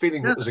them. It's the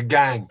feeling that there's a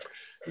gang.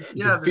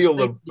 Yeah, you feel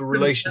the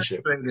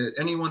relationship.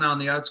 Anyone on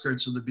the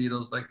outskirts of the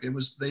Beatles, like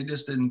they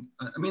just didn't.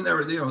 I mean, they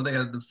were, you know, they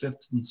had the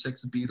fifth and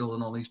sixth Beatle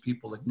and all these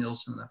people like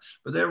Nilsson,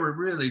 but they were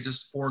really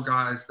just four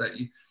guys that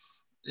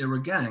they were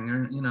a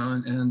gang, you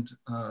know, and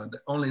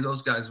only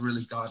those guys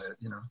really got it,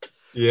 you know.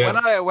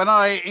 Yeah. When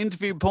I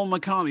interviewed Paul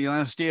McCartney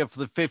last year for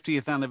the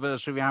 50th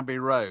anniversary of Abbey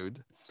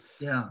Road.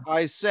 Yeah,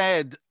 I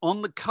said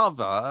on the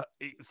cover,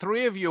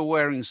 three of you are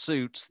wearing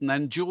suits, and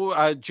then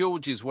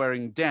George is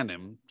wearing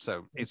denim,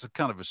 so it's a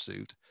kind of a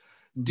suit.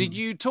 Mm-hmm. Did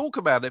you talk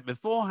about it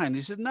beforehand?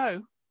 He said,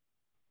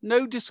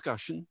 no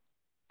discussion.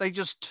 They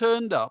just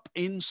turned up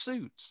in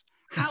suits.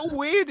 How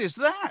weird is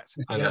that?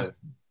 I know.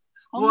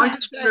 Well,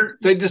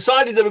 they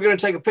decided they were going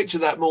to take a picture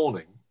that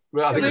morning.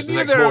 Well, I think it was the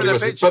next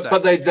morning,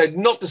 but they'd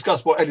not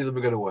discussed what any of them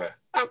were going to wear.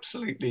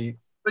 Absolutely.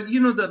 But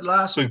you know the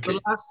last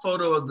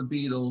photo of the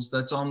Beatles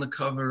that's on the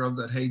cover of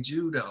that Hey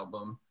Jude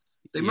album,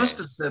 they must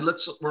have said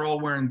we're all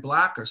wearing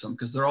black or something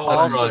because they're all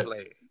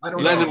right. I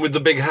don't Lennon know. with the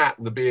big hat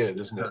and the beard,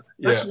 isn't it?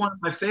 That's one of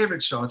my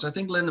favorite shots. I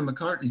think Linda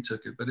McCartney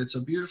took it, but it's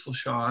a beautiful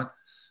shot.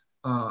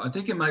 I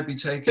think it might be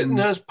taken.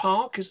 Nurse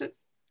Park, is it?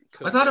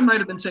 I thought it might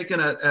have been taken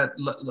at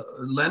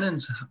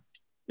Lennon's.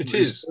 It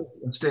is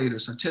estate or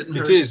something.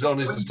 It is on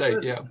his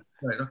estate, yeah.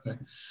 Right, okay.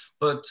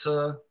 But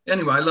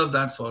anyway, I love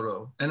that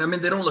photo. And I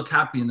mean, they don't look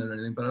happy in it or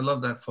anything, but I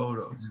love that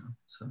photo, you know.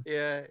 So.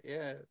 Yeah.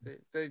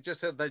 They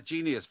just had that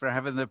genius for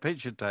having the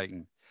picture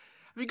taken.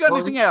 Have you got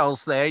anything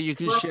else there you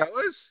can show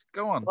us?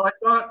 Go on. Well,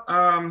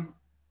 I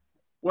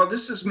thought,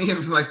 this is me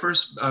with my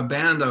first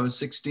band. I was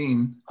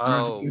 16.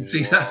 Oh, you can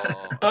see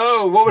that.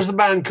 Oh, what was the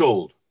band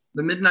called?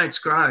 The Midnight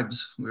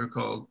Scribes, we were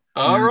called.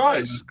 All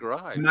right.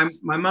 Scribes.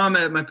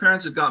 My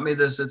parents had got me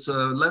this. It's a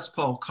Les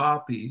Paul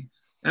copy.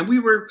 And we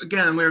were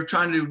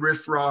trying to do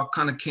riff rock,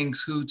 kind of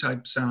Kinks, Who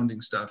type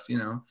sounding stuff, you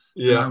know.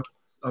 Yeah.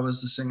 I was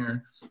the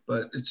singer,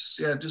 but it's,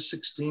 just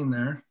 16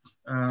 there.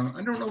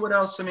 I don't know what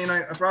else. I mean,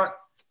 I brought,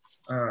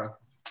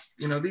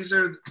 you know, these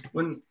are,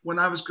 when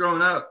I was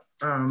growing up,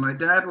 my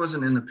dad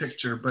wasn't in the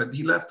picture, but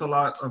he left a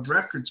lot of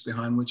records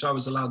behind, which I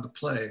was allowed to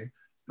play.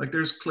 Like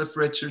there's Cliff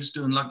Richards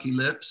doing Lucky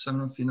Lips. I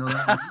don't know if you know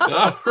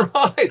that.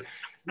 All right.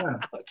 Yeah.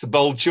 That's a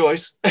bold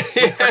choice.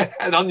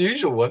 An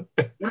unusual one.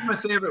 One of my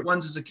favorite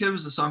ones as a kid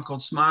was a song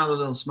called Smile a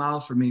Little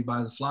Smile for Me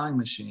by the Flying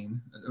Machine.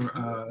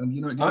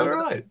 You know, all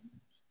right.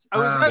 I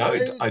don't know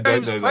that. On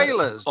James the pie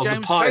Taylor's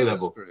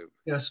level. group.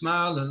 Yeah,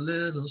 smile a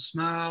little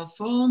smile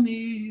for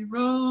me,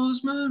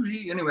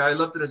 Rosemary. Anyway, I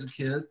loved it as a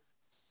kid.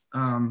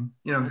 You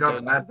know,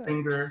 got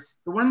Badfinger.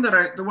 The one that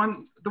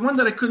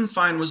I couldn't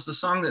find was the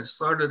song that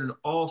started it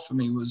all for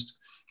me was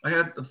I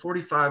had the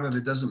 45 of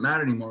It Doesn't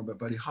Matter Anymore by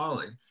Buddy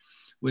Holly,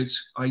 which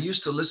I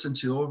used to listen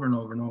to over and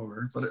over and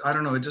over, but I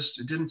don't know, it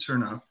didn't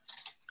turn up.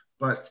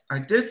 But I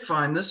did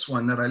find this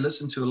one that I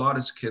listened to a lot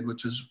as a kid,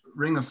 which was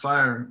Ring of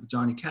Fire with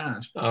Johnny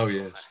Cash. Oh,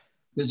 yes.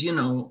 Because, you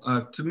know,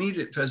 to me,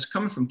 as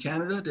coming from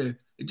Canada,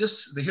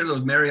 they hear those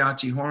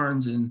mariachi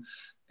horns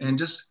and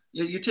just,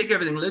 you take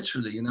everything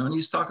literally, you know, and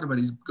he's talking about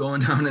he's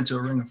going down into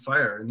a ring of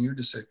fire, and you're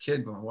just a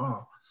kid going,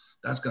 wow,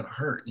 that's gotta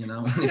hurt, you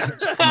know. You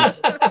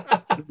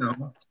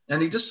know,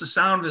 and the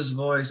sound of his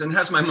voice, and it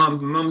has my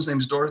mom's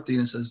name's Dorothy,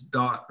 and it says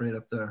Dot right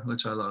up there,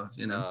 which I love,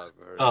 you know.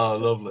 Oh,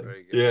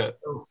 lovely. Yeah.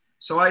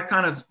 So I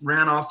kind of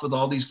ran off with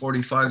all these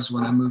 45s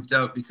when I moved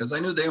out because I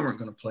knew they weren't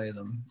going to play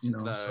them, you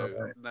know.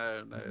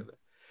 No.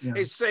 Yeah.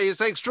 It's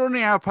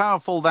extraordinary how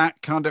powerful that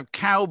kind of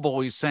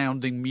cowboy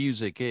sounding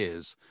music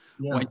is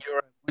when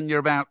you're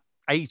about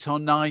 8 or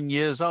 9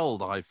 years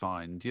old. I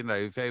find, you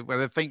know, when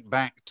I think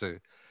back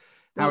to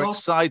how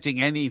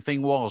exciting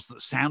anything was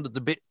that sounded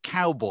a bit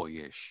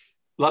cowboyish,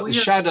 like the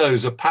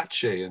Shadows,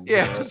 Apache, and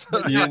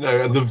you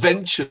know, and the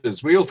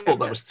Ventures. We all thought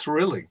that was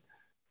thrilling.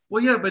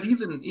 Well, yeah, but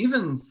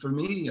even for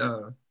me,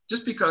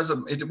 just because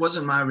it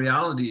wasn't my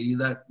reality,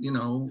 that, you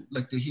know,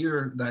 like to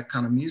hear that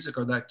kind of music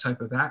or that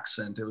type of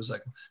accent, it was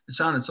like, it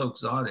sounded so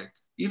exotic.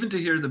 Even to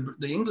hear the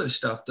English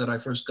stuff that I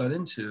first got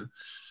into,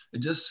 it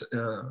just,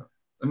 I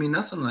mean,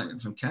 nothing like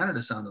from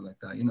Canada sounded like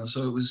that, you know.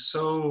 So it was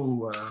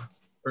so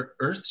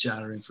earth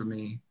shattering for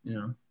me, you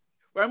know.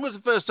 When was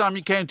the first time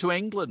you came to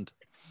England?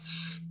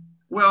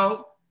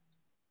 Well,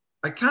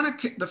 I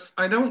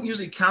don't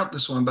usually count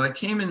this one, but I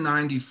came in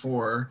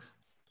 '94.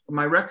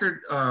 My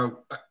record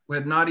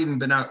had not even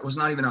been out, was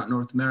not even out in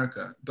North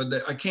America, but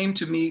I came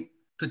to meet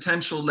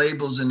potential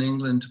labels in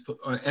England,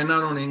 and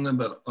not only England,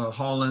 but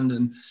Holland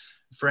and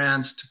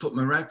France, to put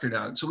my record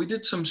out. So we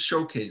did some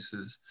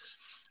showcases.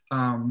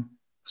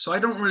 So I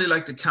don't really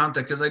like to count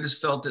that because I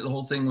just felt that the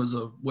whole thing was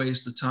a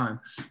waste of time.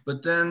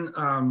 But then,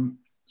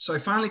 so I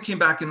finally came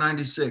back in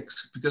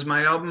 '96 because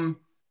my album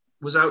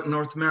was out in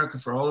North America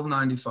for all of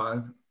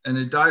 '95, and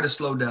it died a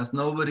slow death.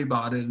 Nobody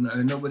bought it, and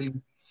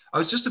I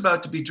was just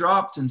about to be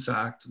dropped, in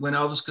fact, when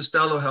Elvis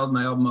Costello held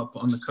my album up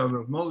on the cover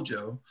of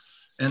Mojo.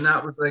 And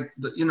that was like,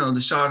 the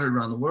shot heard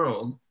around the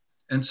world.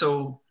 And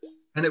so,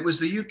 and it was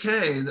the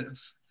UK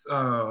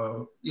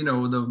that, you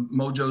know, the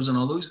Mojos and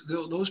all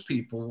those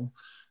people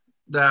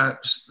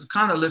that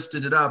kind of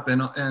lifted it up.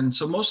 And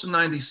so most of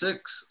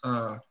 '96,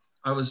 I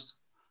was,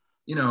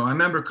 you know, I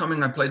remember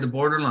I played the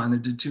Borderline. I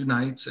did 2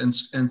 nights, and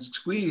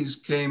Squeeze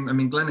came. I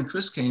mean, Glenn and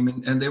Chris came,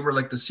 and they were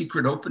like the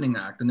secret opening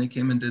act, and they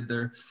came and did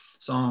their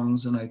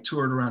songs, and I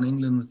toured around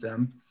England with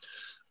them.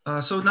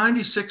 So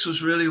 '96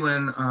 was really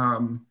when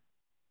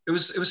it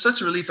was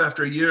such a relief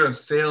after a year of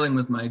failing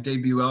with my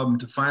debut album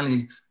to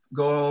finally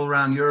go all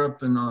around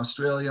Europe and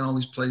Australia and all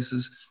these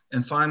places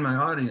and find my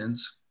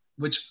audience,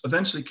 which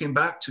eventually came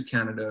back to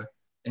Canada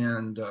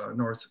and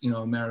North, you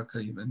know, America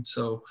even.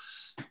 So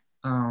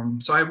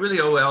I really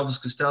owe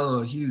Elvis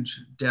Costello a huge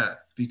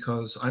debt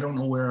because I don't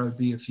know where I'd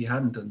be if he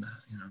hadn't done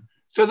that, you know.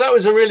 So that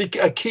was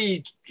a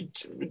key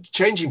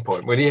changing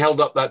point when he held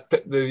up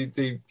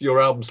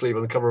your album sleeve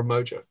on the cover of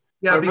Mojo.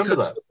 Yeah, I remember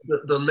because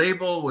that. The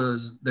label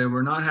they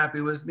were not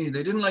happy with me.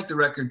 They didn't like the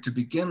record to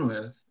begin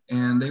with,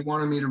 and they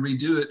wanted me to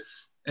redo it.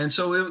 And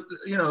so,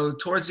 you know,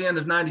 towards the end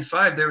of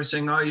 '95, they were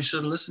saying, "Oh, you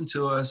should have listened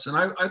to us." And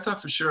I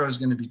thought for sure I was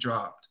going to be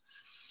dropped.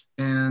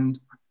 And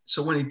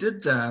so when he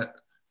did that,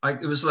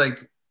 it was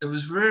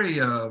very,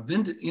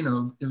 you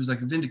know, it was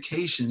like a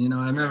vindication. You know,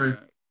 I remember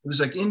it was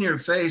like in your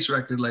face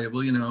record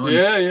label, you know. And,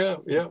 yeah.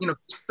 You know,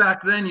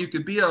 back then you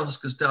could be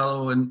Elvis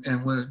Costello,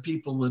 and when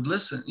people would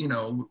listen, you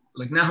know,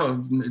 like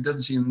now it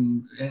doesn't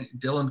seem,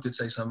 Dylan could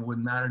say something, it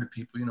wouldn't matter to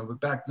people, you know, but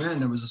back then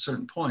there was a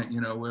certain point,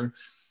 you know, where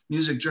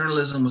music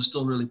journalism was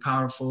still really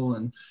powerful.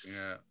 And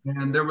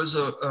there was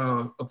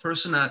a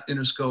person at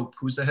Interscope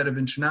who was the head of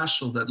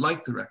international that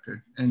liked the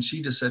record. And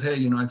she just said, "Hey,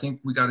 you know, I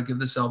think we got to give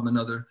this album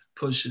another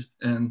push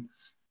and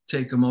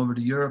take them over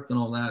to Europe and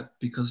all that,"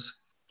 because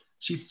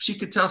she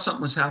could tell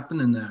something was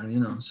happening there, you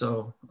know.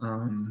 So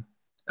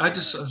I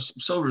just was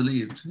so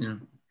relieved, you know.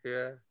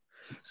 Yeah.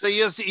 So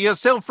you're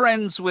still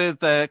friends with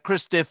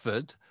Chris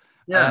Difford.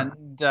 Yeah.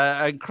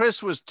 And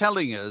Chris was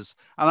telling us,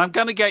 and I'm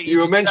going to get you.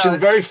 You were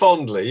mentioned very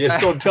fondly. Yes,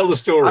 go on, tell the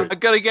story. I'm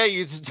going to get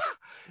you to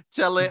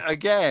tell it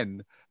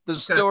again. The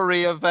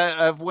story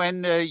of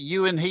when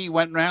you and he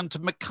went round to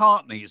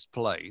McCartney's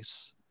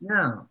place.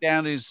 Yeah.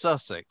 Down in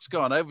Sussex.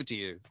 Go on, over to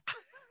you.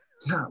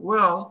 Yeah.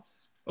 Well,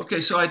 okay.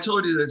 So I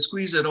told you that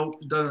Squeeze had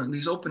done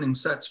these opening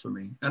sets for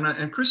me,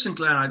 and Chris and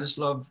Glenn, I just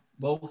love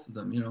both of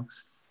them, you know.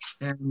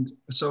 And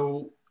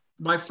so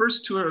my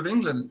first tour of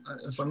England,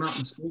 if I'm not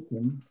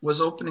mistaken, was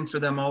opening for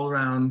them all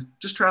around,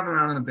 just traveling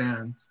around in a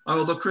band.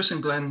 Although Chris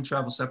and Glenn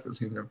travel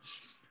separately, whatever.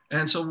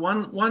 And so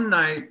one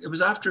night, it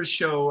was after a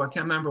show, I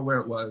can't remember where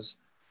it was,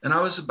 and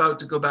I was about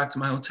to go back to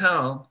my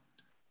hotel,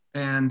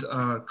 and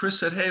Chris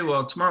said, "Hey,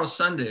 well, tomorrow's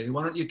Sunday.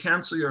 Why don't you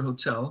cancel your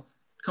hotel,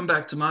 come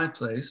back to my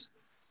place,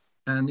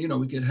 and, you know,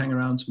 we could hang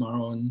around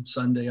tomorrow and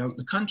Sunday out in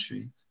the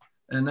country."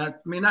 And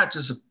that, I mean, that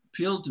just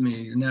appealed to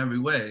me in every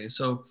way.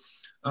 So,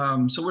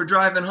 so we're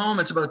driving home.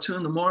 It's about 2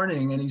 a.m,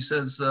 and he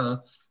says,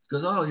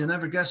 goes, "Oh, you'll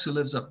never guess who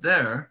lives up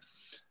there."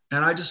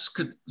 And I just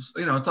could,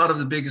 thought of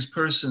the biggest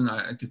person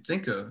I could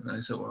think of. And I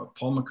said, "Well,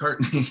 Paul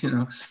McCartney,"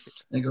 And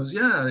he goes,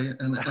 "Yeah."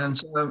 And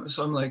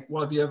so I'm like,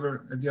 "Well, have you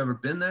ever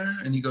been there?"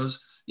 And he goes,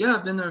 "Yeah,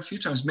 I've been there a few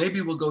times.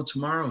 Maybe we'll go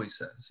tomorrow," he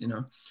says,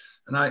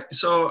 And I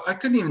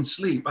couldn't even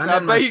sleep.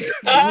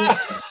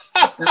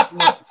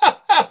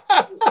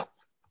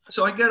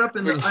 So I get up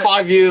in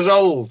 5 years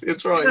old.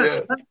 It's right.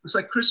 Yeah. It's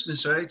like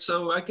Christmas, right?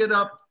 So I get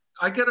up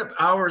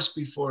hours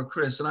before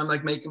Chris, and I'm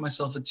like making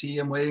myself a tea.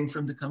 I'm waiting for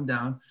him to come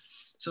down.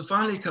 So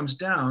finally he comes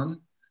down,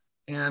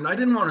 and I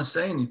didn't want to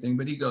say anything,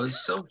 but he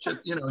goes, "So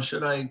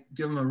should I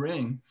give him a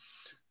ring?"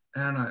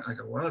 And I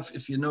go, "Well,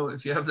 if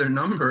you have their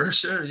number,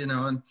 sure,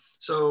 And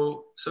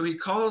so he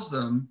calls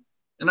them,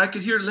 and I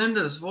could hear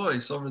Linda's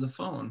voice over the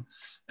phone.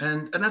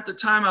 And at the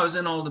time I was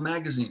in all the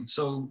magazines,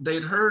 so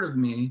they'd heard of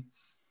me,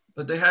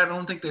 but I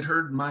don't think they'd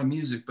heard my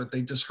music, but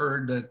they just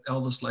heard that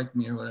Elvis liked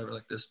me or whatever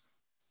like this.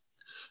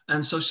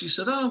 And so she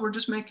said, "Oh, we're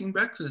just making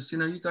breakfast.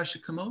 You guys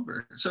should come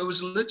over." So it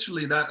was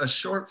literally a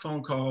short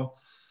phone call.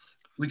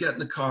 We get in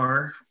the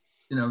car,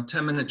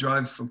 10-minute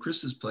drive from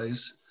Chris's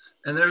place.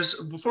 And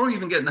before we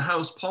even get in the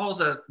house, Paul's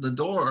at the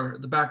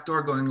back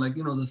door going like,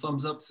 the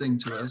thumbs up thing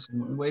to us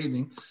and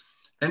waving.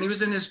 And he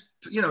was in his,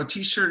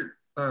 t-shirt,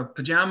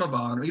 pajama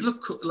bottom. He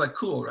looked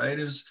cool, right?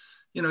 It was,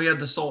 he had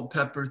the salt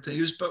pepper thing.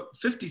 He was about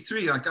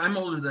 53. Like I'm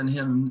older than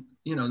him,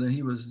 than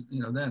he was,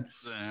 then.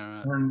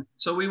 Yeah. And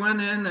so we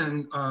went in,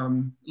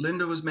 and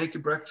Linda was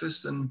making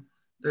breakfast, and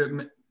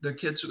their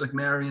kids like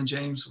Mary and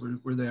James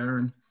were there.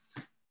 And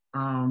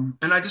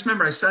I just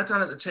remember I sat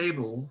down at the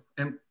table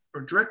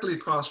or directly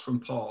across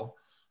from Paul.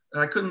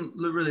 And I couldn't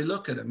really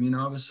look at him,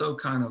 I was so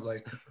kind of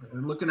like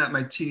looking at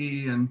my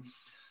tea, and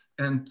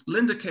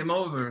Linda came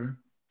over,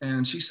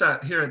 and she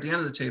sat here at the end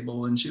of the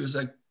table, and she was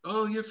like,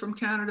 "Oh, you're from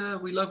Canada.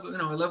 We love,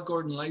 I love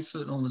Gordon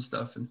Lightfoot and all this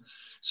stuff." And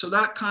so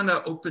that kind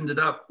of opened it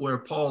up where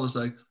Paul was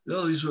like,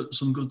 "Oh, he's written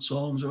some good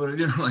songs," or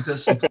whatever, like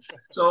this.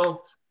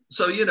 So,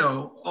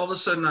 all of a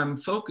sudden I'm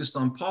focused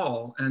on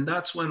Paul. And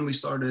that's when we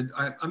started.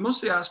 I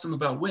mostly asked him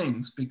about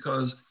Wings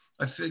because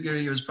I figured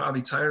he was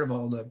probably tired of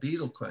all the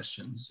Beatle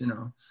questions,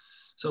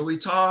 So we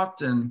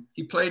talked, and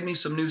he played me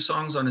some new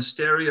songs on his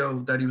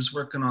stereo that he was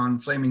working on,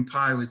 Flaming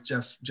Pie with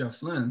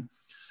Jeff Lynne.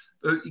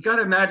 But you got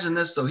to imagine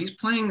this, though. He's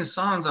playing the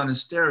songs on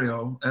his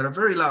stereo at a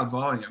very loud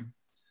volume,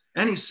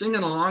 and he's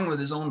singing along with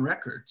his own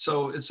record.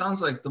 So it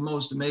sounds like the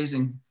most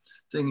amazing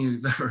thing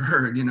you've ever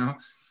heard,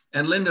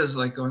 And Linda's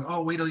like going,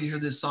 "Oh, wait till you hear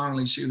this song."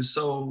 Like she was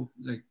so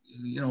like,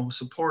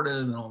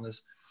 supportive and all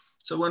this.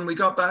 So when we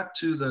got back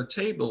to the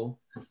table,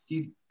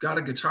 he got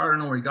a guitar. I don't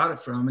know where he got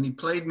it from. And he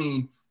played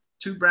me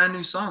 2 brand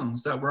new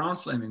songs that were on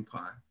Flaming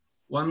Pie.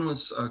 One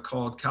was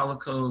called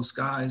Calico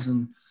Skies,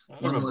 and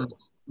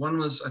one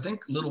was, I think,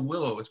 Little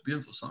Willow. It's a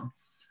beautiful song.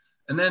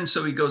 And then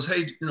so he goes,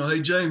 "Hey,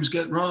 hey, James,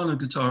 get Ron a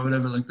guitar,"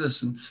 whatever, like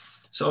this. And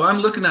so I'm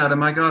looking at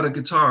him. I got a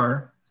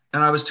guitar,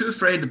 and I was too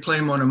afraid to play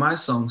him one of my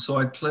songs. So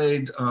I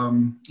played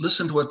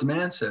Listen to What the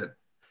Man Said,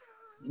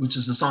 which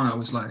is the song I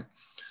always like.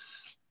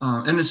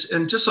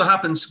 And just so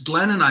happens,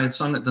 Glenn and I had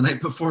sung it the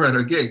night before at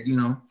our gig,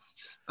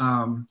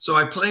 So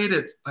I played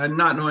it,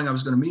 not knowing I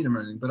was going to meet him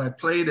or anything, but I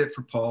played it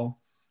for Paul,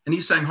 and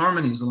he sang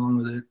harmonies along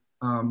with it.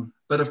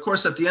 But of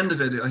course, at the end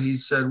of it, he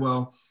said,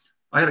 "Well,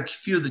 I had a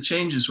few of the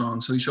changes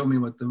wrong." So he showed me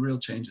what the real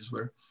changes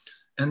were.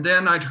 And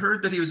then I'd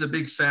heard that he was a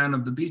big fan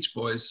of the Beach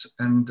Boys.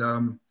 And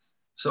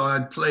so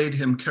I'd played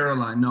him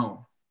Caroline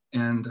No.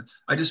 And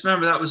I just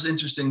remember that was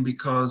interesting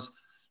because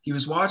he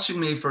was watching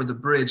me for the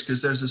bridge,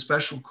 because there's a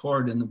special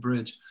chord in the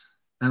bridge.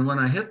 And when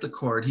I hit the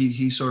chord,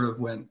 he sort of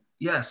went,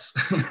 "Yes."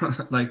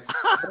 Like,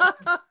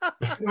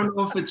 I don't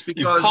know if it's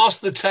because you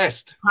passed the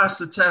test. Passed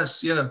the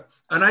test, yeah.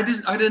 And I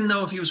didn't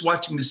know if he was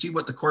watching to see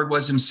what the chord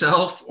was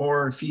himself,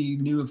 or if he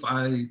knew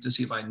to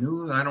see if I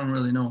knew. I don't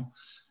really know.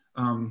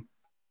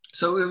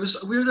 So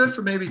we were there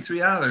for maybe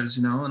 3 hours,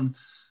 and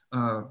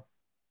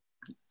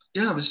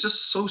it was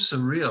just so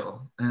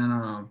surreal. And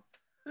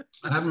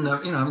I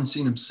haven't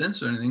seen him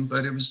since or anything,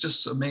 but it was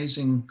just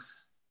amazing.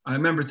 I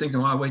remember thinking,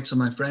 "Well, I'll wait till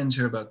my friends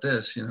hear about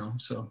this,"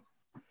 so.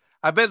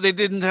 I bet they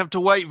didn't have to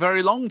wait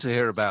very long to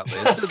hear about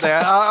this, did they?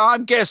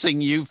 I'm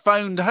guessing you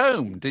phoned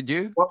home, did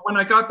you? Well, when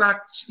I got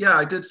back, yeah,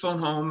 I did phone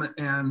home,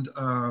 and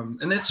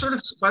it sort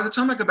of, by the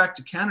time I got back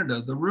to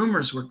Canada, the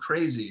rumors were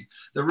crazy.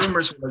 The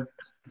rumors were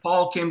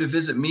Paul came to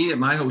visit me at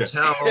my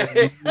hotel.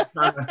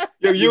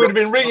 You would have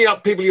been ringing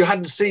up people you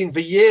hadn't seen for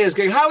years,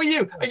 going, "How are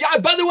you? Yeah,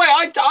 by the way,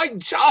 I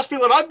asked me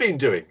what I've been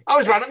doing. I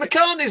was round at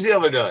McCartney's the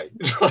other day."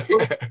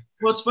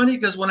 Well, it's funny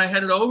because when I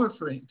headed over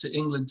to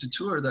England to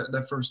tour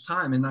that first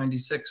time in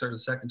 '96, or the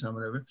second time,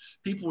 whatever,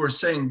 people were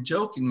saying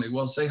jokingly,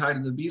 "Well, say hi to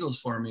the Beatles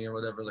for me," or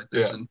whatever like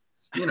this. Yeah. And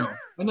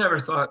I never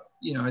thought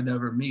I'd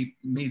never meet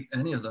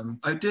any of them.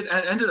 I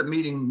ended up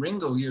meeting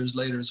Ringo years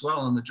later as well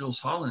on the Jules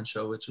Holland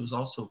show, which was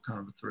also kind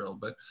of a thrill.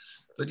 But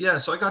yeah,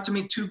 so I got to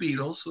meet 2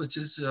 Beatles, which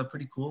is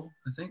pretty cool,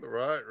 I think.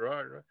 Right.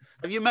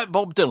 Have you met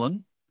Bob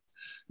Dylan?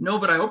 No,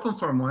 but I opened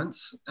for him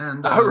once,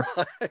 and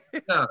right.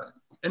 yeah.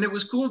 And it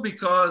was cool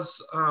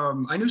because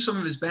I knew some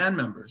of his band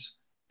members.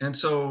 And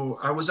so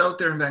I was out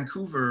there in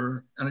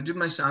Vancouver and I did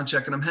my sound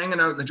check and I'm hanging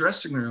out in the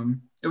dressing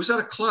room. It was at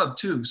a club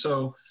too.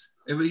 So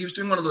he was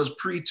doing one of those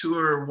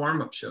pre-tour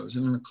warm-up shows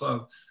in a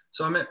club.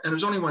 So and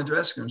there's only one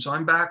dressing room. So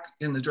I'm back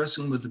in the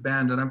dressing room with the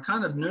band and I'm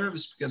kind of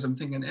nervous because I'm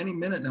thinking any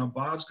minute now,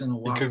 Bob's going to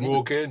walk in. He could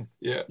walk in,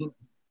 yeah.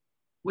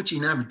 Which he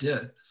never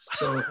did.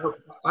 So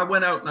I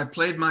went out and I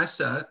played my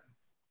set.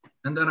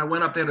 And then I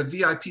went up, they had a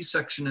VIP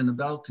section in the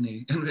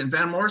balcony and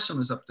Van Morrison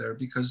was up there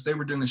because they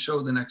were doing a show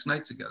the next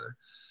night together.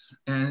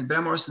 And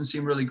Van Morrison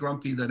seemed really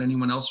grumpy that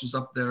anyone else was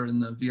up there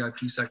in the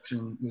VIP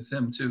section with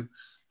him too.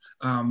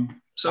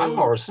 So Van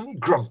Morrison,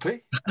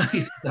 grumpy,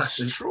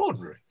 exactly.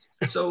 Extraordinary.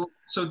 So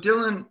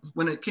Dylan,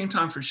 when it came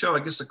time for show, I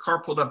guess the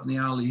car pulled up in the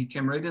alley. He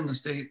came right in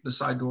the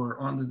side door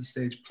onto the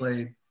stage,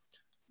 played,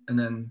 and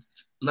then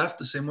left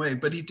the same way.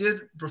 But he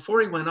did,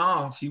 before he went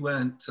off, he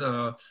went,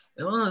 oh,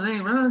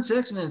 thank Ron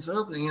Sexsmith for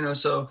opening, you know,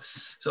 so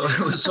it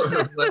was sort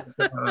of like,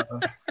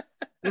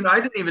 you know, I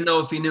didn't even know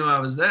if he knew I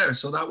was there.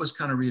 So that was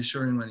kind of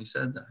reassuring when he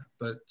said that.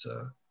 But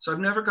so I've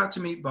never got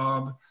to meet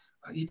Bob.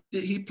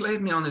 He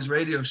played me on his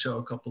radio show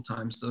a couple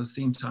times, the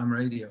Theme Time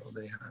Radio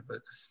they had,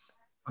 but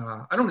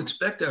I don't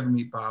expect to ever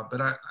meet Bob,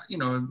 but you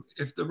know,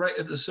 if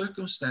the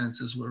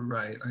circumstances were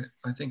right,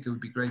 I think it would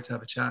be great to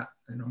have a chat,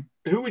 you know.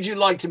 Who would you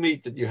like to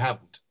meet that you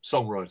haven't?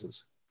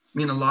 Songwriters? I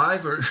mean,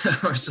 alive or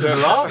They're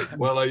alive.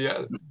 Well,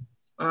 yeah.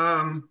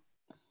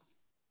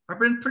 I've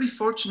been pretty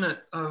fortunate.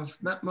 I've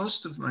met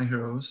most of my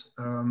heroes.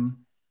 Yeah,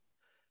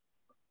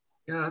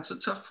 that's a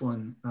tough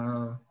one.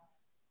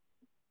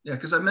 Yeah,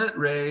 because I met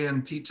Ray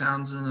and Pete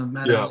Townsend. I've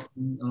met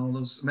Elton and all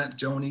those. I met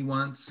Joni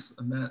once.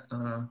 I met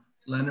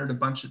Leonard a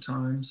bunch of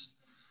times.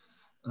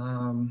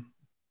 Gordon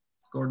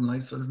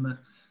Lightfoot I've met.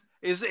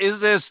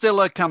 Is there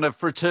still a kind of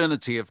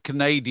fraternity of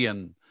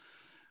Canadian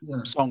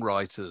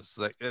songwriters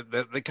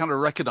that they kind of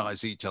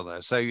recognize each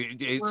other? So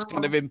it's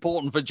kind of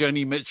important for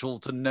Joni Mitchell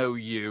to know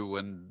you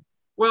and.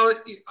 Well,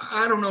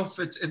 I don't know if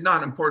it's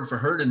not important for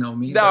her to know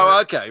me. No,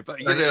 okay, but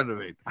you know what I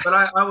mean. But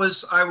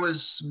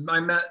I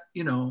met,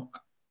 you know,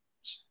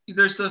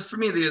 there's the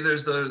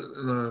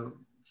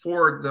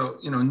four,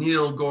 you know,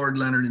 Neil, Gord,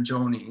 Leonard, and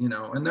Joni, you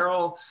know, and they're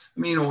all, I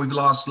mean, you know, we've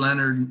lost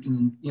Leonard,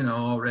 you know,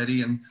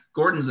 already, and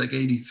Gordon's like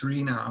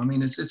 83 now. I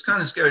mean, it's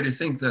kind of scary to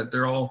think that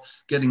they're all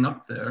getting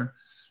up there,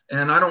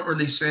 and I don't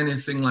really see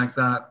anything like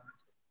that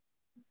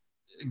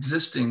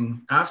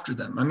existing after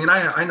them. I mean,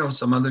 I know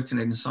some other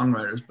Canadian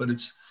songwriters, but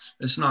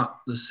it's not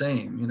the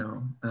same, you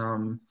know.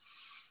 And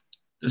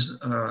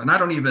I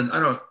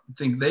don't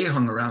think they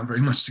hung around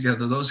very much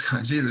together, those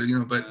guys either, you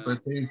know, but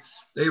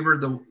they were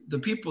the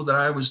people that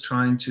I was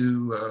trying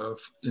to,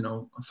 you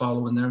know,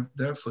 follow in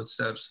their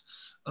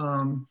footsteps.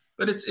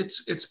 But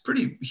it's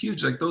pretty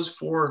huge. Like those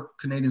four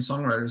Canadian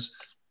songwriters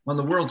on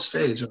the world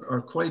stage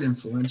are quite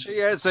influential.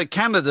 Yeah, so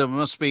Canada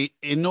must be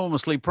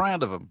enormously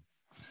proud of them.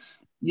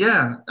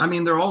 Yeah, I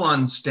mean, they're all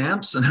on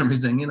stamps and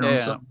everything, you know,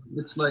 so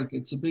it's like,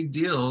 it's a big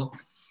deal.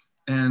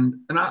 And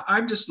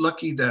I'm just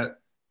lucky that,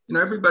 you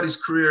know, everybody's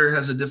career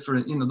has a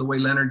different, you know, the way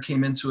Leonard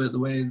came into it, the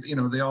way, you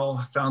know, they all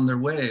found their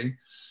way.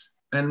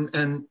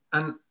 And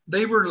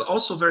they were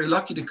also very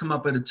lucky to come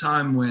up at a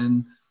time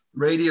when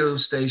radio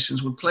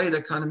stations would play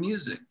that kind of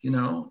music, you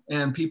know,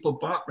 and people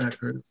bought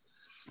records.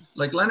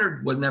 Like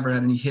Leonard never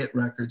had any hit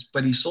records,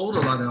 but he sold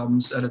a lot of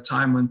albums at a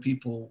time when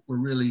people were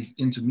really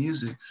into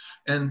music.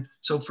 And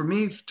so for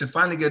me to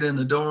finally get in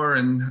the door,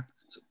 and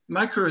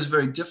my career is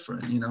very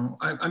different, you know.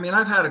 I mean,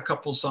 I've had a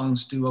couple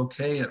songs do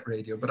okay at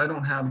radio, but I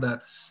don't have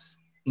that,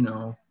 you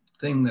know,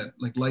 thing that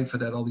like Life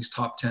had all these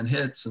top 10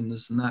 hits and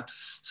this and that.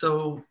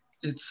 So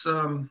it's,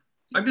 I'm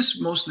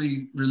just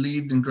mostly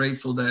relieved and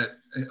grateful that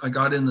I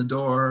got in the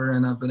door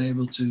and I've been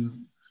able to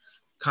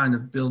kind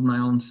of build my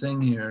own thing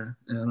here.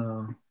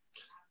 And,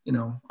 you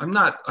know, I'm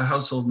not a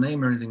household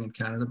name or anything in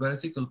Canada, but I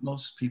think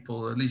most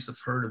people at least have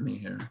heard of me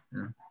here.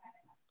 Yeah.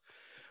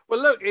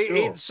 Well, look,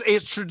 it's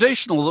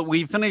traditional that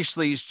we finish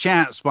these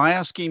chats by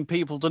asking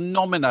people to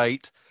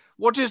nominate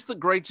what is the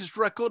greatest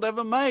record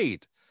ever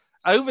made.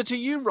 Over to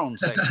you, Ron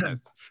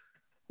Sexsmith.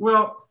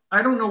 Well,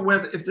 I don't know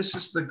if this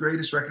is the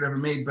greatest record ever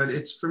made, but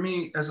it's, for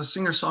me as a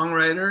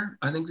singer-songwriter,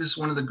 I think this is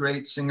one of the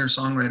great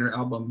singer-songwriter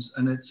albums,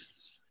 and it's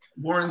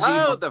Warren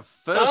Zevon. Oh, the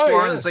first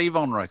Warren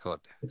Zevon record.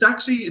 It's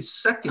actually its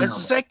second.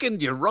 It's second.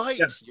 You're right.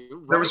 Yeah. You're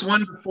right. There was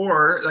one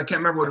before. I can't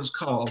remember what it was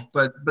called,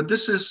 but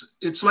this is.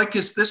 It's like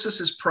this is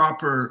his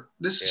proper.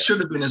 This should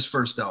have been his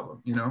first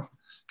album, you know,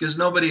 because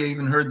nobody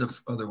even heard the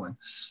other one.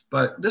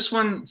 But this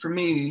one for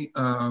me,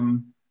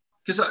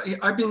 because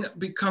I've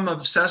become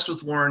obsessed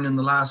with Warren in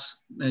the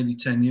last maybe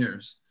 10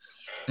 years,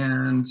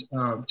 and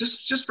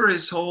just for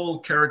his whole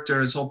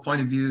character, his whole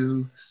point of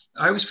view.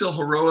 I always feel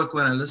heroic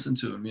when I listen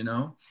to him, you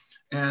know.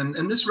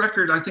 And this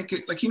record, I think,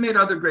 like he made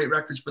other great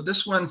records, but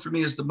this one for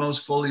me is the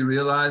most fully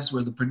realized,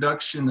 where the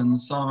production and the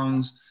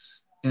songs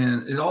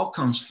and it all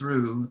comes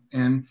through.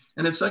 And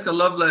it's like a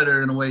love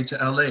letter in a way to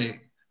LA. I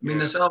mean,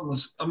 this album,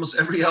 almost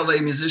every LA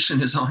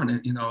musician is on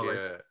it, you know,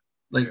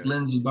 like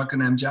Lindsey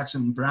Buckingham,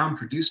 Jackson Brown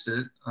produced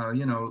it.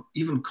 You know,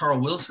 even Carl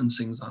Wilson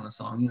sings on a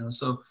song, you know.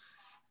 So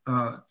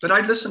But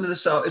I'd listen to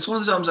this album. It's one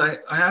of those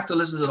albums I have to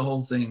listen to the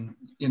whole thing,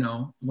 you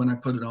know, when I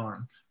put it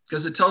on,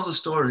 because it tells a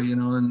story, you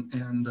know,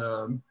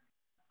 and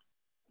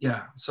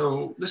yeah.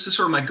 So this is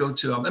sort of my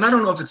go-to album, and I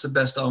don't know if it's the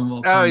best album of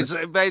all time.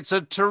 It's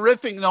a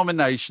terrific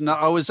nomination.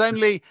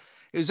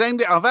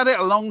 I've had it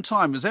a long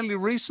time. It was only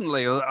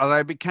recently that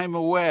I became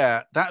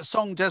aware that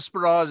song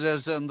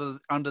 "Desperados"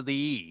 Under the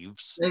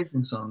Eaves,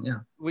 amazing song, yeah,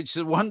 which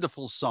is a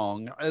wonderful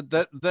song.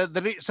 That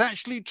it's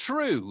actually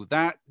true.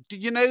 That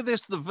did you know this?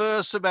 The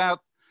verse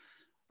about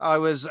I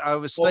was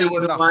staying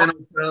in the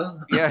hotel.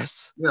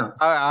 Yes, yeah.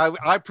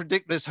 I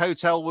predict this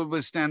hotel will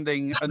be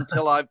standing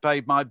until I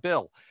paid my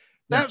bill.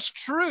 That's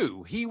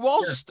true. He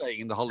was staying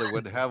in the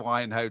Hollywood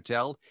Hawaiian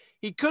Hotel.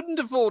 He couldn't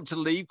afford to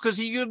leave because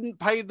he couldn't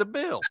pay the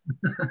bill.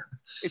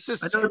 It's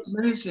just I know, it's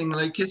amazing.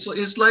 Like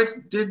his life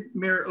did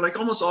mirror, like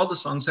almost all the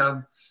songs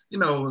have, you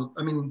know,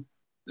 I mean,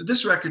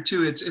 this record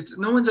too, it's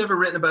no one's ever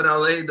written about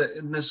LA that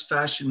in this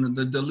fashion,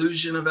 the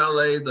delusion of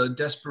LA, the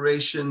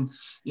desperation,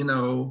 you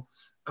know,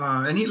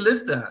 and he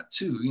lived that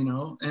too, you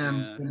know,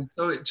 and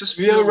so it just.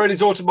 Have you ever read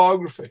his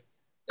autobiography?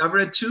 I've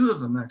read 2 of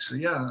them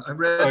actually. Yeah, I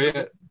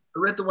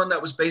read the one that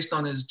was based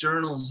on his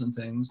journals and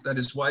things that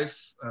his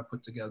wife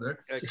put together.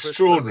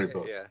 Extraordinary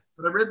book. Yeah.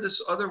 But I read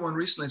this other one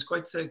recently. It's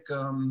quite thick,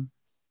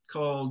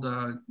 called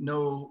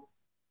No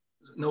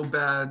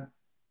Bad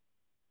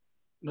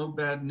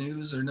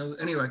News or no.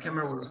 Anyway, I can't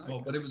remember what it was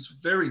called, but it was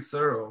very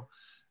thorough,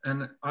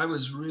 and I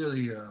was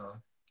really,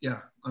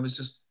 I was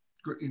just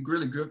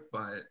really gripped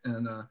by it.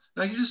 And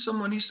now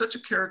he's such a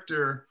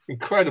character.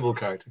 Incredible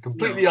character,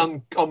 completely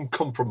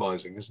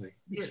uncompromising, isn't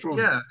he?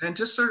 Yeah, and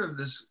just sort of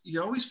this,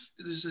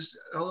 there's this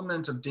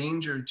element of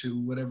danger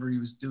to whatever he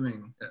was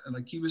doing.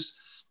 Like he was,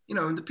 you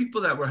know, and the people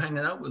that were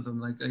hanging out with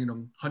him, like, you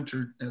know,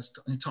 Hunter S.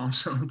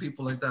 Thompson and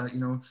people like that, you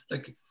know,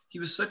 like he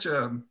was such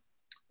a,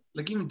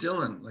 like even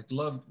Dylan, like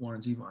loved Warren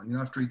Zevon. You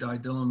know, after he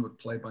died, Dylan would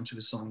play a bunch of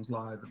his songs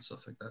live and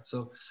stuff like that.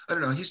 So I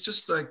don't know, he's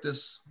just like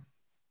this,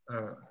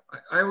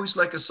 I always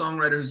like a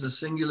songwriter who's a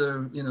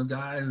singular, you know,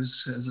 guy who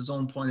has his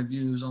own point of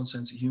view, his own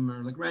sense of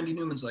humor. Like Randy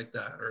Newman's like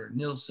that, or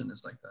Nilsson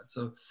is like that.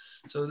 So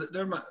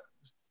they're my,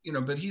 you know,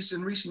 but he's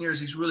in recent years,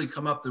 he's really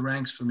come up the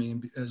ranks for me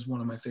as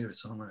one of my favorite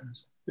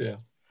songwriters. Yeah.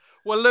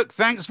 Well, look,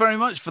 thanks very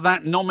much for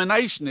that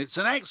nomination. It's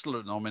an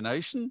excellent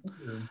nomination.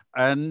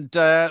 And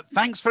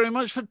thanks very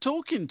much for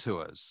talking to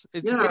us.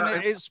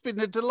 It's been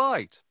a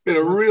delight. Been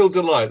a real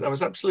delight. That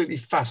was absolutely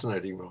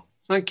fascinating, Ron.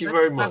 Thank you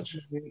very much.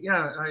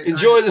 Yeah.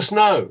 Enjoy the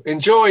snow.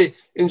 Enjoy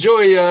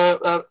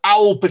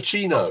Owl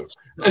Pacino.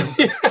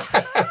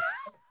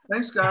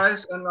 Thanks,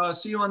 guys, and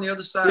see you on the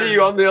other side. See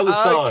you on the other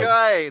side.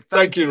 Okay.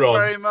 Thank you, Ron,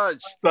 very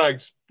much.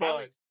 Thanks.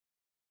 Bye.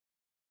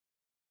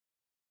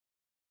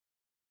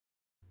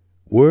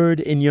 Word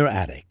in Your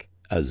Attic,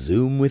 a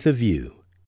Zoom with a View.